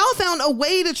cream. And y'all found a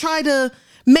way to try to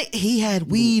he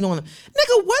had weed on him.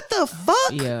 Nigga, what the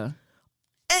fuck? Yeah.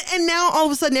 And now all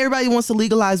of a sudden everybody wants to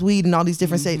legalize weed in all these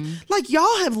different states. Like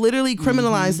y'all have literally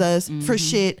criminalized us for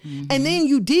shit. And then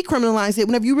you decriminalize it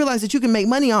whenever you realize that you can make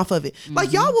money off of it.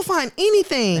 Like y'all will find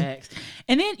anything. Facts.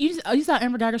 And then you saw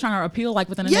Amber Geiger trying to appeal like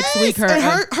within the next week.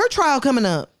 Her trial coming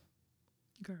up.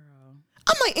 Girl.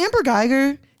 I'm like, Amber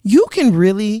Geiger, you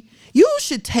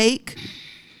should take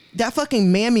that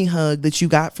fucking mammy hug that you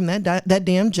got from that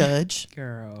damn judge.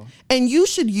 Girl. And you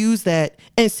should use that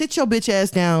and sit your bitch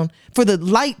ass down for the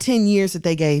light 10 years that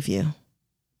they gave you.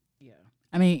 Yeah.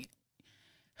 I mean,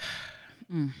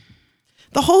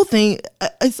 the whole thing,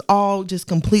 it's all just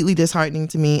completely disheartening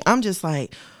to me. I'm just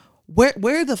like,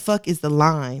 where the fuck is the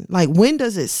line? Like, when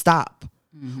does it stop?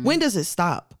 When does it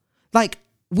stop? Like,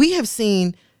 we have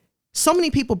seen so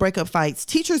many people break up fights.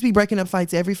 Teachers be breaking up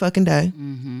fights every fucking day.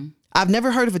 I've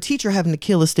never heard of a teacher having to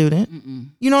kill a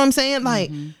student. You know what I'm saying?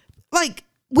 Like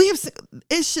we have,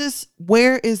 it's just,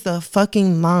 where is the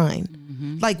fucking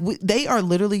line? Like they are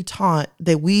literally taught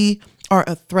that we are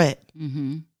a threat.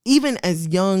 Even as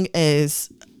young as,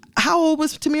 how old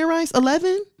was Tamir Rice?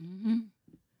 11?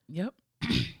 Yep.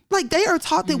 Like they are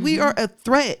taught that we are a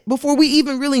threat before we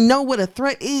even really know what a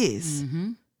threat is.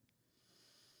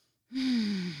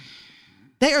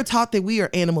 They are taught that we are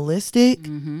animalistic.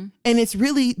 And it's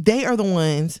really, they are the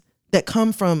ones that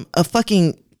come from a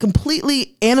fucking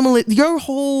completely animalistic. Your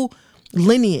whole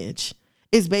lineage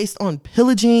is based on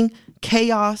pillaging,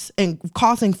 chaos, and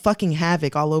causing fucking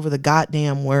havoc all over the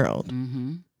goddamn world.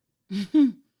 And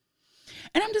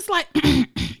I'm just like, it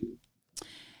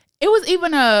was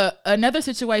even another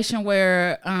situation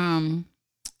where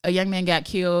a young man got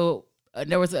killed.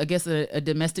 There was, I guess, a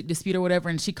domestic dispute or whatever,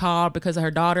 and she called because of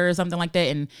her daughter or something like that,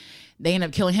 and they ended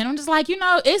up killing him. I'm just like,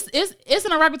 it's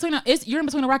in a rock you're in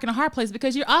between a rock and a hard place,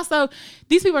 because you're also,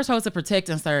 these people are supposed to protect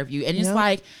and serve you, and it's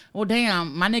like, well,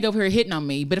 damn, my nigga over here hitting on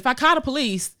me, but if I call the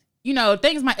police,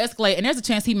 things might escalate, and there's a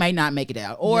chance he may not make it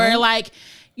out, or like,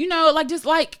 like just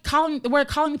like calling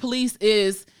the police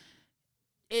is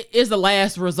is the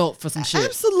last result for some shit.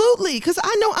 Absolutely, because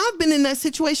I know I've been in that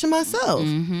situation myself.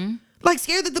 Like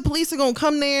scared that the police are gonna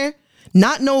come there,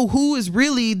 not know who is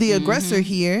really the aggressor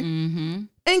here, and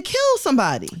kill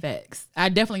somebody. Facts. I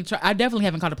definitely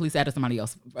haven't called the police after somebody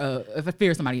else. If I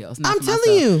fear somebody else, not I'm for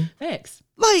telling myself. you. Facts.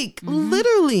 Like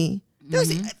literally,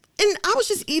 there's, and I was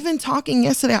just even talking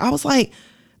yesterday. I was like,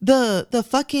 the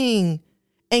fucking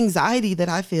anxiety that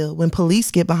I feel when police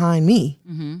get behind me.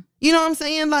 You know what I'm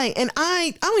saying? Like, and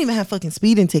I don't even have fucking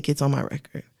speeding tickets on my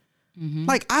record.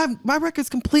 Like my record's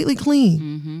completely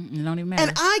clean. It don't even matter.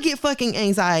 And I get fucking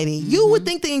anxiety. You would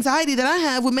think the anxiety that I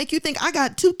have would make you think I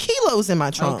got 2 kilos in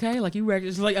my trunk. Okay, like you were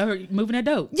just like moving that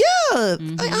dope. Yeah.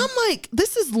 Like, I'm like,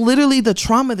 this is literally the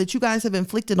trauma that you guys have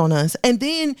inflicted on us. And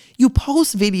then you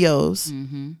post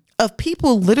videos of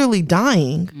people literally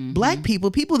dying, black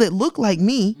people that look like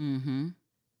me.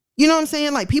 You know what I'm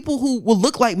saying? Like people who will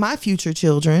look like my future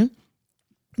children.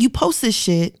 You post this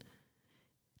shit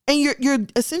and you're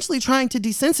essentially trying to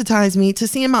desensitize me to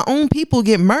seeing my own people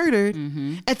get murdered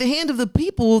at the hand of the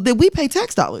people that we pay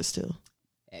tax dollars to.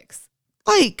 X.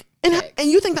 Like, and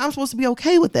you think that I'm supposed to be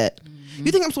okay with that?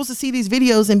 You think I'm supposed to see these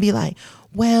videos and be like,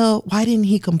 well, why didn't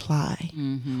he comply?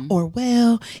 Or,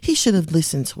 well, he should have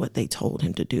listened to what they told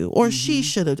him to do. Or she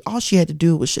should have, all she had to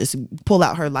do was just pull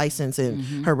out her license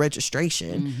and her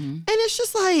registration. And it's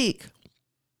just like,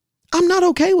 I'm not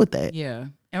okay with that. Yeah.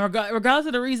 And regardless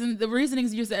of the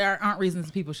reasonings you say aren't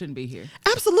reasons people shouldn't be here.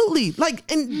 Absolutely.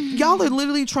 Like, and y'all are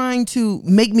literally trying to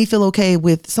make me feel okay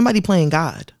with somebody playing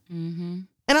God. And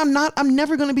I'm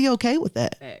never going to be okay with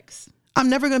that. X. I'm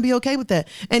never going to be okay with that.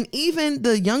 And even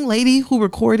the young lady who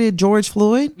recorded George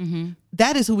Floyd,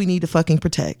 that is who we need to fucking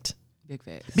protect. Big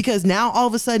facts. Because now all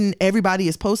of a sudden everybody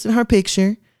is posting her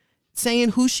picture, saying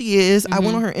who she is. I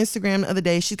went on her Instagram the other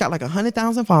day. She's got like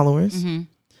 100,000 followers.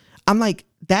 I'm like,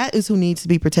 that is who needs to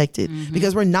be protected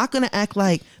because we're not going to act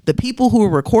like the people who are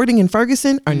recording in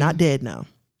Ferguson are not dead now.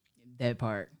 That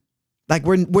part. Like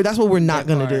we're that's what we're not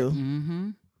going to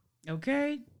do.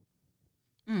 Okay.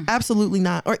 Absolutely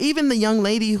not. Or even the young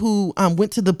lady who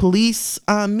went to the police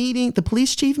meeting, the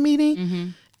police chief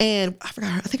meeting. And I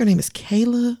forgot I think her name is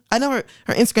Kayla. I know her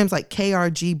Instagram's like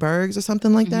KRG Bergs or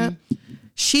something like that.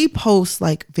 She posts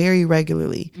like very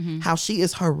regularly how she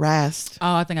is harassed.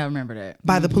 Oh, I think I remember that.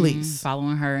 By the police.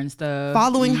 Following her and stuff.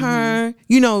 Following her.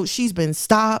 You know, she's been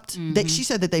stopped. She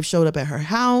said that they've showed up at her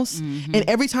house. And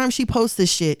every time she posts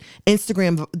this shit,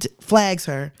 Instagram flags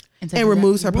her and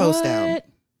removes her post down.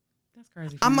 That's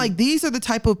crazy. I'm like, these are the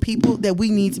type of people that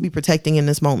we need to be protecting in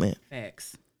this moment.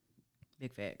 Facts.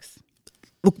 Big facts.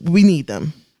 Look, we need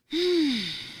them.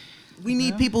 We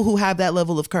need people who have that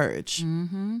level of courage.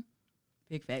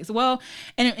 Big facts. Well,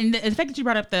 and the fact that you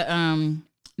brought up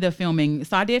the filming,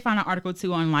 so I did find an article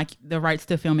too on like the rights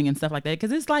to filming and stuff like that,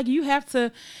 because it's like you have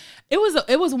to.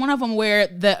 It was one of them where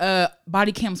the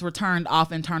body cams were turned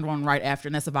off and turned on right after,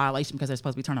 and that's a violation because they're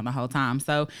supposed to be turned on the whole time.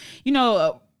 So you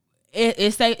know.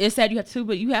 It's said you have to,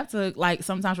 but you have to like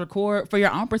sometimes record for your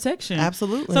own protection.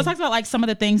 Absolutely. So it talks about like some of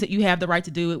the things that you have the right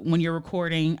to do when you're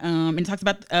recording. And it talks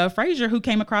about Frazier, who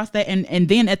came across that and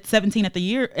then at 17 at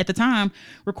the time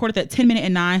recorded that 10-minute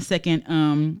and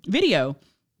 9-second video.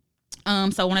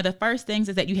 So one of the first things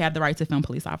is that you have the right to film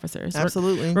police officers.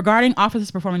 Absolutely. Regarding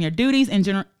officers performing their duties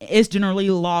is generally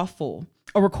lawful.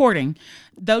 A recording,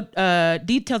 though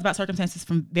details about circumstances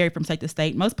vary from state to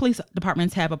state. Most police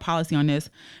departments have a policy on this.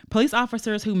 Police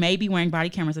officers who may be wearing body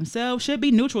cameras themselves should be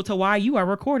neutral to why you are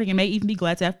recording and may even be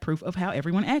glad to have proof of how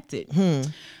everyone acted.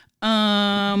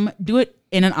 Do it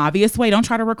in an obvious way. Don't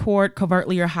try to record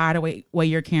covertly or hide away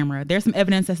your camera. There's some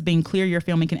evidence that's being clear your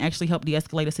filming can actually help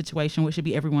de-escalate a situation, which should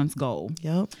be everyone's goal.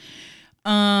 Yep.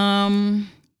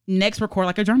 Next, record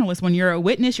like a journalist. When you're a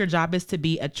witness, your job is to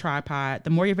be a tripod. The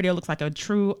more your video looks like a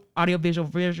true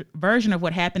audiovisual version of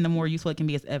what happened, the more useful it can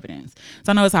be as evidence.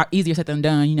 So I know it's easier said than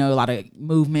done, you know, a lot of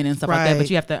movement and stuff like that, but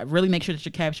you have to really make sure that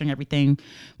you're capturing everything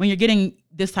when you're getting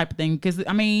this type of thing. Because,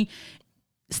 I mean,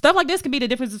 stuff like this could be the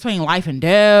difference between life and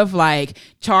death, like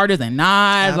charges and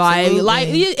not. Like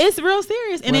it's real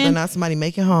serious. And whether or not somebody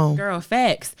make it home. Girl,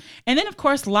 facts. And then, of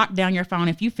course, lock down your phone.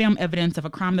 If you film evidence of a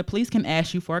crime, the police can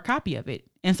ask you for a copy of it.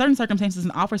 In certain circumstances, an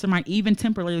officer might even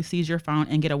temporarily seize your phone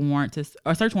and get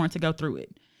a search warrant to go through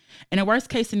it. In a worst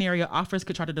case scenario, officers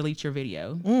could try to delete your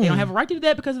video. They don't have a right to do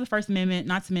that because of the First Amendment,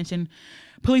 not to mention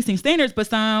policing standards, but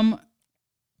some,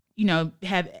 you know,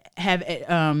 have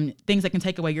things that can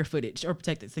take away your footage or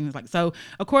protect it, things like so.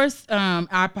 Of course,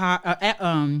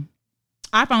 iPhones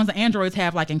and Androids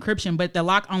have like encryption, but the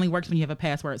lock only works when you have a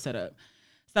password set up.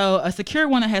 So a secure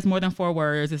one that has more than 4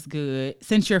 words is good.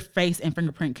 Since your face and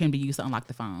fingerprint can be used to unlock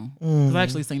the phone. I've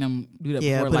actually seen them do that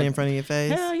before. Put it in front of your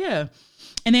face. Hell yeah.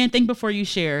 And then think before you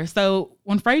share. So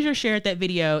when Frazier shared that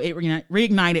video, it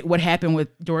reignited what happened with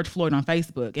George Floyd on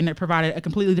Facebook, and it provided a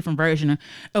completely different version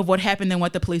of what happened than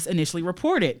what the police initially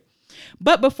reported.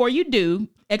 But before you do,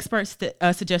 experts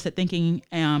suggest that thinking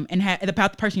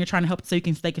about the person you're trying to help so you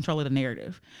can stay control of the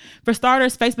narrative. For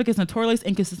starters, Facebook is notoriously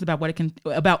inconsistent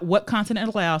about what content it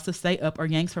allows to stay up or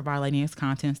yanks for violating its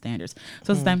content standards.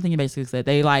 So it's the same thing you basically said.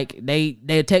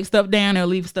 They take stuff down, they'll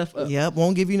leave stuff up. Yep,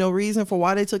 won't give you no reason for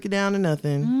why they took it down or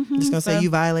nothing. Just gonna say you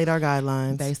violate our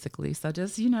guidelines. Basically. So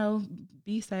just,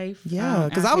 be safe. Yeah,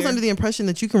 because I was under the impression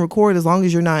that you can record as long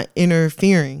as you're not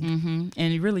interfering.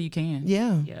 And really you can.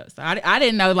 Yeah. So I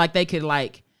didn't know they could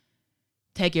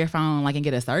take your phone and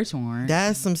get a search warrant.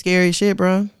 That's some scary shit,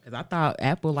 bro. Because I thought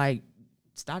Apple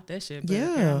stop that shit. But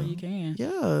apparently you can.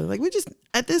 Yeah. We just,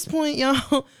 at this point,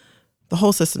 y'all, the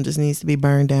whole system just needs to be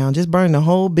burned down. Just burn the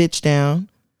whole bitch down.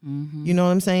 You know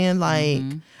what I'm saying?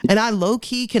 And I low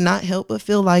key cannot help but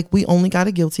feel like we only got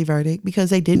a guilty verdict because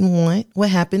they didn't want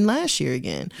what happened last year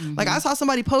again. I saw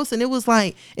somebody post and it was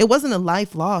it wasn't a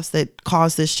life loss that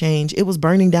caused this change. It was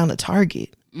burning down a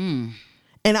Target. And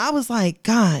I was like,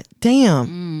 God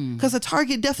damn. Because a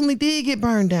Target definitely did get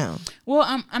burned down.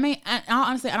 Well,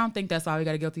 honestly, I don't think that's why we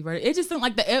got a guilty verdict. It just seemed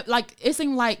it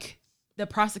seemed like the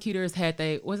prosecutors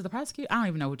was it the prosecutor? I don't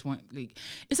even know which one. It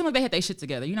seemed like they had their shit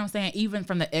together. You know what I'm saying? Even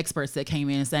from the experts that came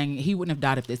in and saying he wouldn't have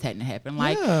died if this hadn't happened.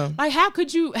 How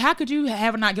could you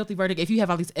have a not guilty verdict if you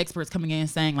have all these experts coming in and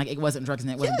saying it wasn't drugs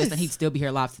and it wasn't this and he'd still be here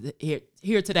alive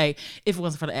here today if it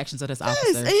wasn't for the actions of this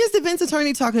officer. And his defense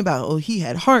attorney talking about, he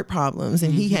had heart problems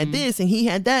and he had this and he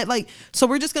had that. So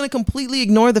we're just gonna completely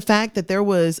ignore the fact that there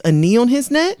was a knee on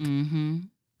his neck,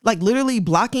 literally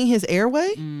blocking his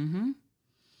airway.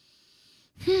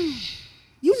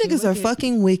 You niggas are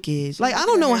fucking wicked. I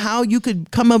don't know how you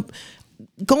could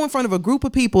go in front of a group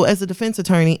of people as a defense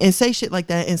attorney and say shit like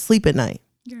that and sleep at night.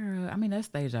 Girl, that's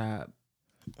their job.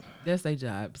 So did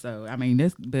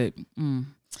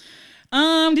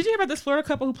you hear about this Florida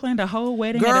couple who planned a whole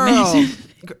wedding at a mansion?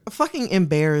 Fucking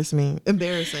embarrassing.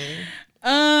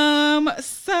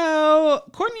 So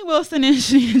Courtney Wilson and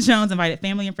Sheena Jones invited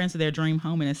family and friends to their dream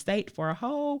home and estate for a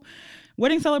whole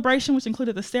wedding celebration, which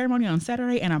included the ceremony on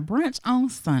Saturday and a brunch on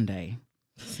Sunday.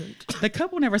 The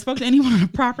couple never spoke to anyone on the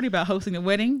property about hosting the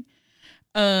wedding.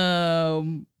 But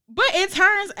it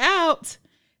turns out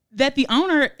that the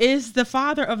owner is the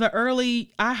father of the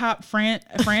early IHOP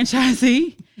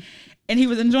franchisee. And he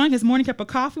was enjoying his morning cup of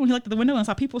coffee when he looked at the window and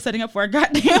saw people setting up for a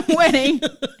goddamn wedding.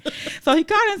 So he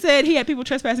called and said he had people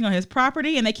trespassing on his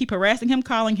property and they keep harassing him,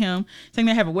 calling him, saying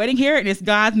they have a wedding here and it's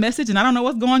God's message and I don't know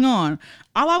what's going on.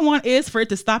 All I want is for it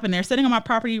to stop and they're sitting on my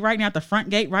property right now at the front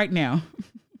gate right now.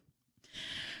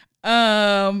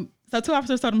 So 2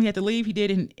 officers told him he had to leave. He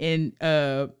did and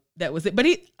that was it. But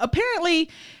he apparently,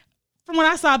 from what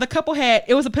I saw, the couple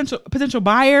it was a potential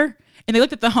buyer and they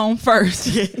looked at the home first.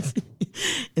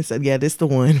 And said, yeah, this the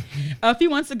one. A few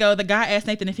months ago, the guy asked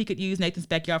Nathan if he could use Nathan's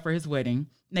backyard for his wedding.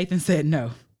 Nathan said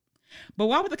no. But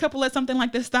why would the couple let something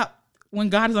like this stop when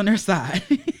God is on their side?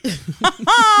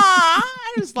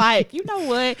 I was like, you know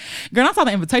what? Girl, I saw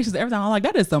the invitations and everything. I'm like,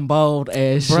 that is some bold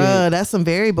ass shit. Bruh, that's some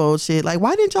very bold shit.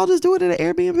 Why didn't y'all just do it at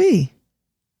an Airbnb?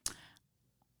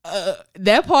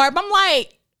 That part, but I'm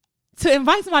like, to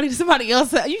invite somebody to somebody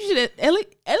else, you should at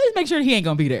least make sure he ain't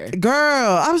gonna be there.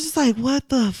 Girl, I was just like, what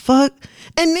the fuck?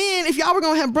 And then if y'all were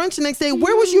gonna have brunch the next day,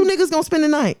 where was you niggas gonna spend the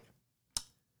night?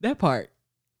 That part.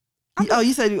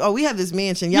 You said, we have this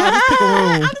mansion. Y'all just pick a room.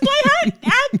 I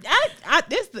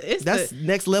was like, that's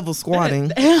next level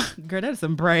squatting. Girl, that is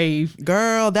some brave.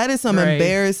 Girl, that is some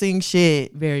embarrassing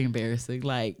shit. Very embarrassing.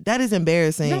 That is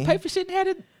embarrassing. You don't pay for shit and had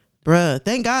it. Bruh,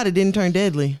 thank God it didn't turn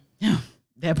deadly.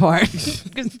 That part.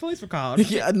 Because the police were called.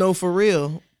 Yeah, no, for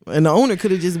real. And the owner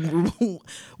could have just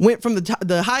went from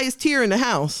the highest tier in the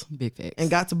house. Big facts. And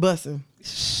got to bussing.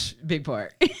 Big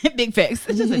part. Big facts.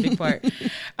 It's just a big part.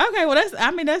 Okay, well that's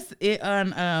it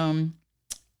on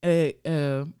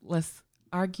let's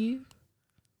argue.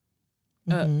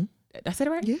 I said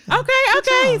it right? Yeah.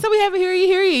 Okay. So we have a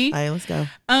hear ye. All right, let's go.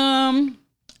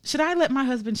 Should I let my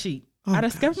husband cheat? I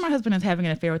discovered my husband is having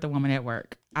an affair with a woman at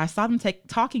work. I saw them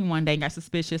talking one day and got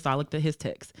suspicious, so I looked at his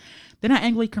text. Then I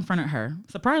angrily confronted her.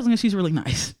 Surprisingly, she's really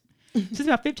nice. She's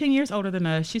about 15 years older than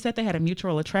us. She said they had a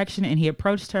mutual attraction and he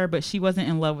approached her, but she wasn't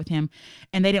in love with him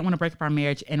and they didn't want to break up our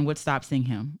marriage and would stop seeing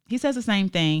him. He says the same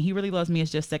thing. He really loves me.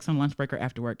 It's just sex on lunch break or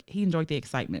after work. He enjoyed the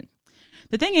excitement.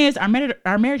 The thing is, our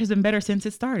marriage has been better since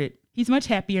it started. He's much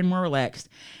happier and more relaxed,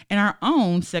 and our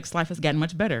own sex life has gotten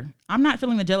much better. I'm not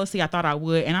feeling the jealousy I thought I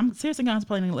would, and I'm seriously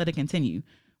contemplating to let it continue.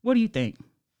 What do you think?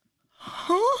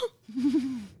 Huh?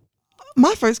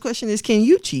 My first question is, can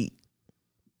you cheat?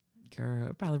 Girl,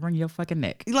 it'll probably bring your fucking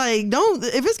neck. Like, don't,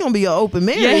 if it's gonna be an open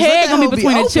marriage, Your let head that gonna hoe be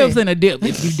between the open. chips and the dip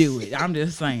if you do it. I'm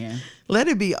just saying. Let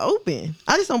it be open.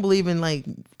 I just don't believe in like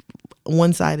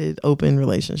one-sided open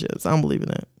relationships. I don't believe in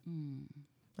that.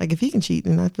 Like, if he can cheat,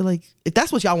 then I feel like if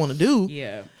that's what y'all want to do,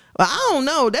 Yeah. but I don't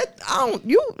know that I don't.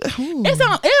 You, It don't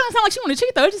sound like she want to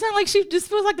cheat though. It just sounds like she just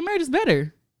feels like the marriage is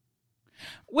better.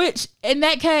 Which in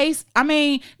that case, I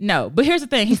mean, no. But here's the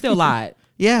thing: he still lied.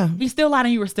 yeah, He still lied,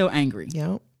 and you were still angry.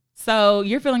 yeah. So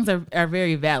your feelings are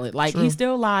very valid. Like True. he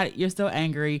still lied, you're still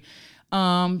angry.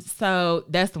 So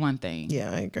that's the one thing.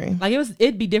 Yeah, I agree. Like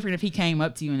it'd be different if he came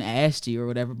up to you and asked you or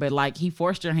whatever. But like he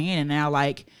forced your hand, and now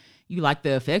like you like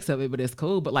the effects of it, but it's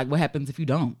cool. But like, what happens if you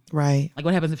don't? Right. Like,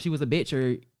 what happens if she was a bitch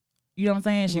or you know what I'm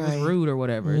saying? She was Right. rude or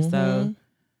whatever. So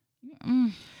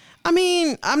I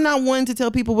mean, I'm not one to tell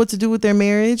people what to do with their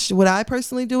marriage. Would I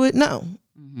personally do it? No.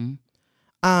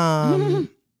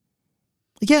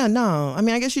 Yeah, no. I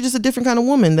mean, I guess you're just a different kind of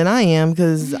woman than I am,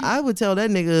 because I would tell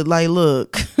that nigga, like,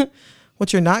 look,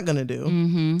 what you're not gonna do.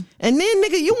 And then,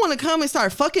 nigga, you want to come and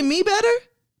start fucking me better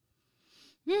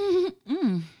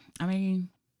I mean,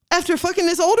 after fucking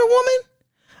this older woman?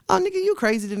 Oh, nigga, you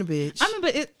crazy than a bitch.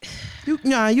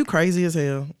 but You crazy as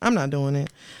hell. I'm not doing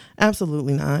it.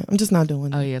 Absolutely not. I'm just not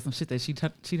doing it. oh yeah, some shit that she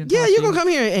didn't. Yeah, taught you gonna come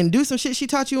here and do some shit she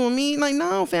taught you on me? Like,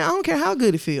 no, fam, I don't care how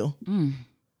good it feel.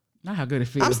 Not how good it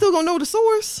feels. I'm still gonna know the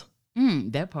source.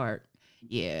 That part.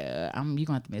 Yeah, you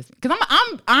gonna have to miss me because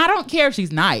I don't care if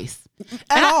she's nice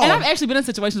At all. And I've actually been in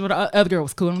situations where the other girl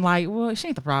was cool. I'm like, well, she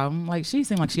ain't the problem. Like, she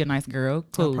seemed like she a nice girl.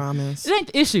 Cool. I promise. It ain't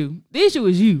the issue. The issue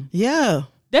is you. Yeah.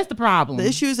 That's the problem. The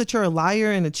issue is that you're a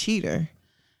liar and a cheater.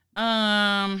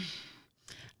 I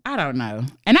don't know.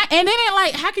 And then it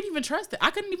like, how could you even trust it?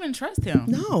 I couldn't even trust him.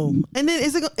 No. And then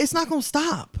it's not gonna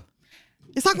stop.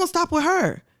 It's not gonna stop with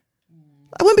her.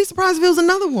 I wouldn't be surprised if it was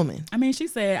another woman. I mean, she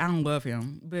said I don't love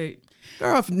him, but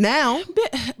Girl, if now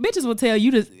bitches will tell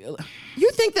you to.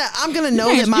 you think that I'm gonna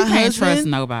know that my you can't trust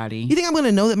husband. nobody. You think I'm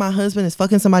gonna know that my husband is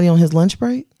fucking somebody on his lunch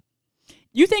break?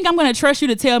 You think I'm gonna trust you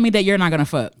to tell me that you're not gonna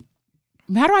fuck?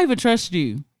 How do I even trust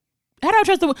you? How do I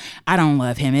trust I don't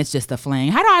love him. It's just a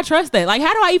fling. How do I trust that? Like,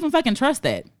 how do I even fucking trust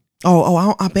that?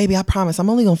 Baby, I promise. I'm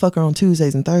only gonna fuck her on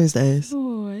Tuesdays and Thursdays.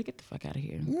 Boy, get the fuck out of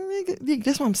here. Nigga,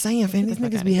 that's what I'm saying, fam. These the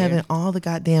fuck niggas outta be here. having all the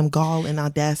goddamn gall and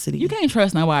audacity. You can't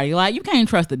trust nobody. Like, you can't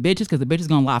trust the bitches because the bitches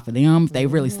gonna lie for them if they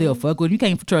really still fuck with you. You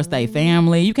can't trust their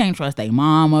family. You can't trust their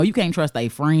mama. You can't trust their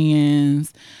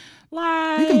friends.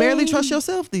 Like, You can barely trust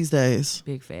yourself these days.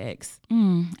 Big facts.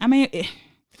 I mean,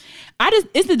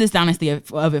 it's the dishonesty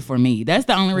of it for me. That's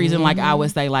the only reason, like, I would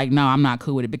say, like, no, I'm not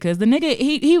cool with it, because the nigga,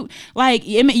 he like,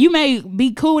 you may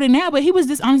be cool with it now, but he was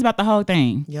dishonest about the whole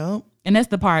thing. Yup. And that's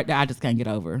the part that I just can't get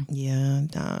over. Yeah,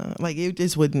 nah. Like,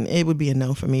 it would be a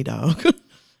no for me, dog.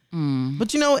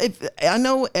 But if I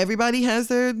know everybody has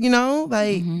their,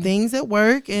 like things at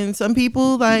work, and some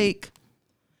people like,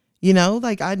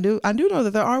 like I do know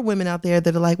that there are women out there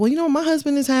that are like, well, my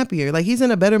husband is happier. Like, he's in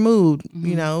a better mood,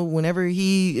 whenever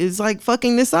he is like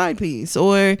fucking this side piece,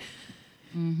 or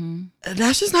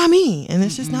that's just not me. And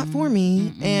it's just not for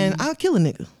me. And I'll kill a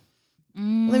nigga.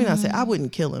 Let me not say I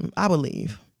wouldn't kill him. I would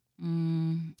leave. I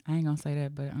ain't gonna say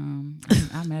that, but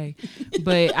I may.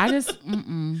 But I just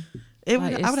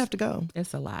I would have to go.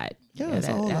 It's a lot. Yeah, it's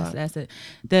a whole lot. That's it.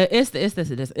 It's this,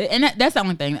 and that's the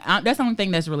only thing. That's the only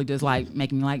thing that's really just like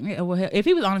making me like, yeah, well, if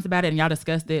he was honest about it and y'all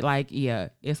discussed it, like, yeah,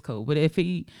 it's cool. But if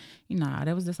he,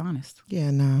 that was dishonest. Yeah,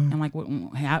 no. And like,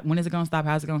 when is it gonna stop?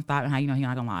 How's it gonna stop? And how he's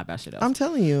not gonna lie about shit else? I'm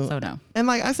telling you. So no. And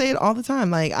like I say it all the time.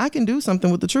 Like, I can do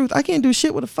something with the truth. I can't do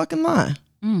shit with a fucking lie.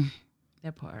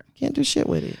 That part. Can't do shit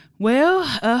with it. Well,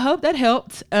 I hope that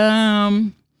helped.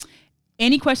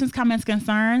 Any questions, comments,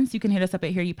 concerns, you can hit us up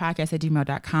at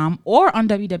hearyupodcast@gmail.com or on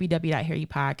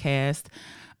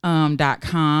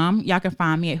www.hearyupodcast.com. Y'all can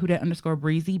find me at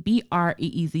whodat_breezy,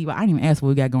 BREEZY. Well, I didn't even ask what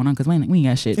we got going on because we ain't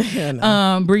got shit.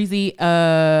 No. Breezy,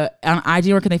 on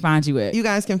IG, where can they find you at? You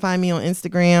guys can find me on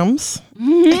Instagrams.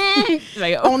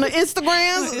 Like, On the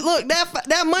Instagrams, look,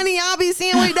 that money y'all be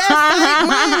seeing with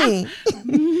that fake money.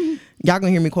 Y'all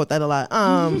gonna hear me quote that a lot.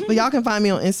 But y'all can find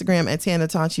me on Instagram at Tannah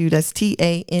Taught You. That's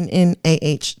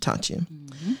TANNAH Taught You.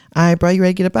 All right, bro, you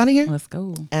ready to get up out of here? Let's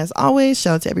go. As always,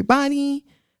 shout out to everybody.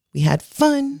 We had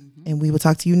fun, and we will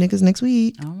talk to you niggas next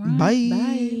week. All right.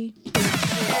 Bye. Bye.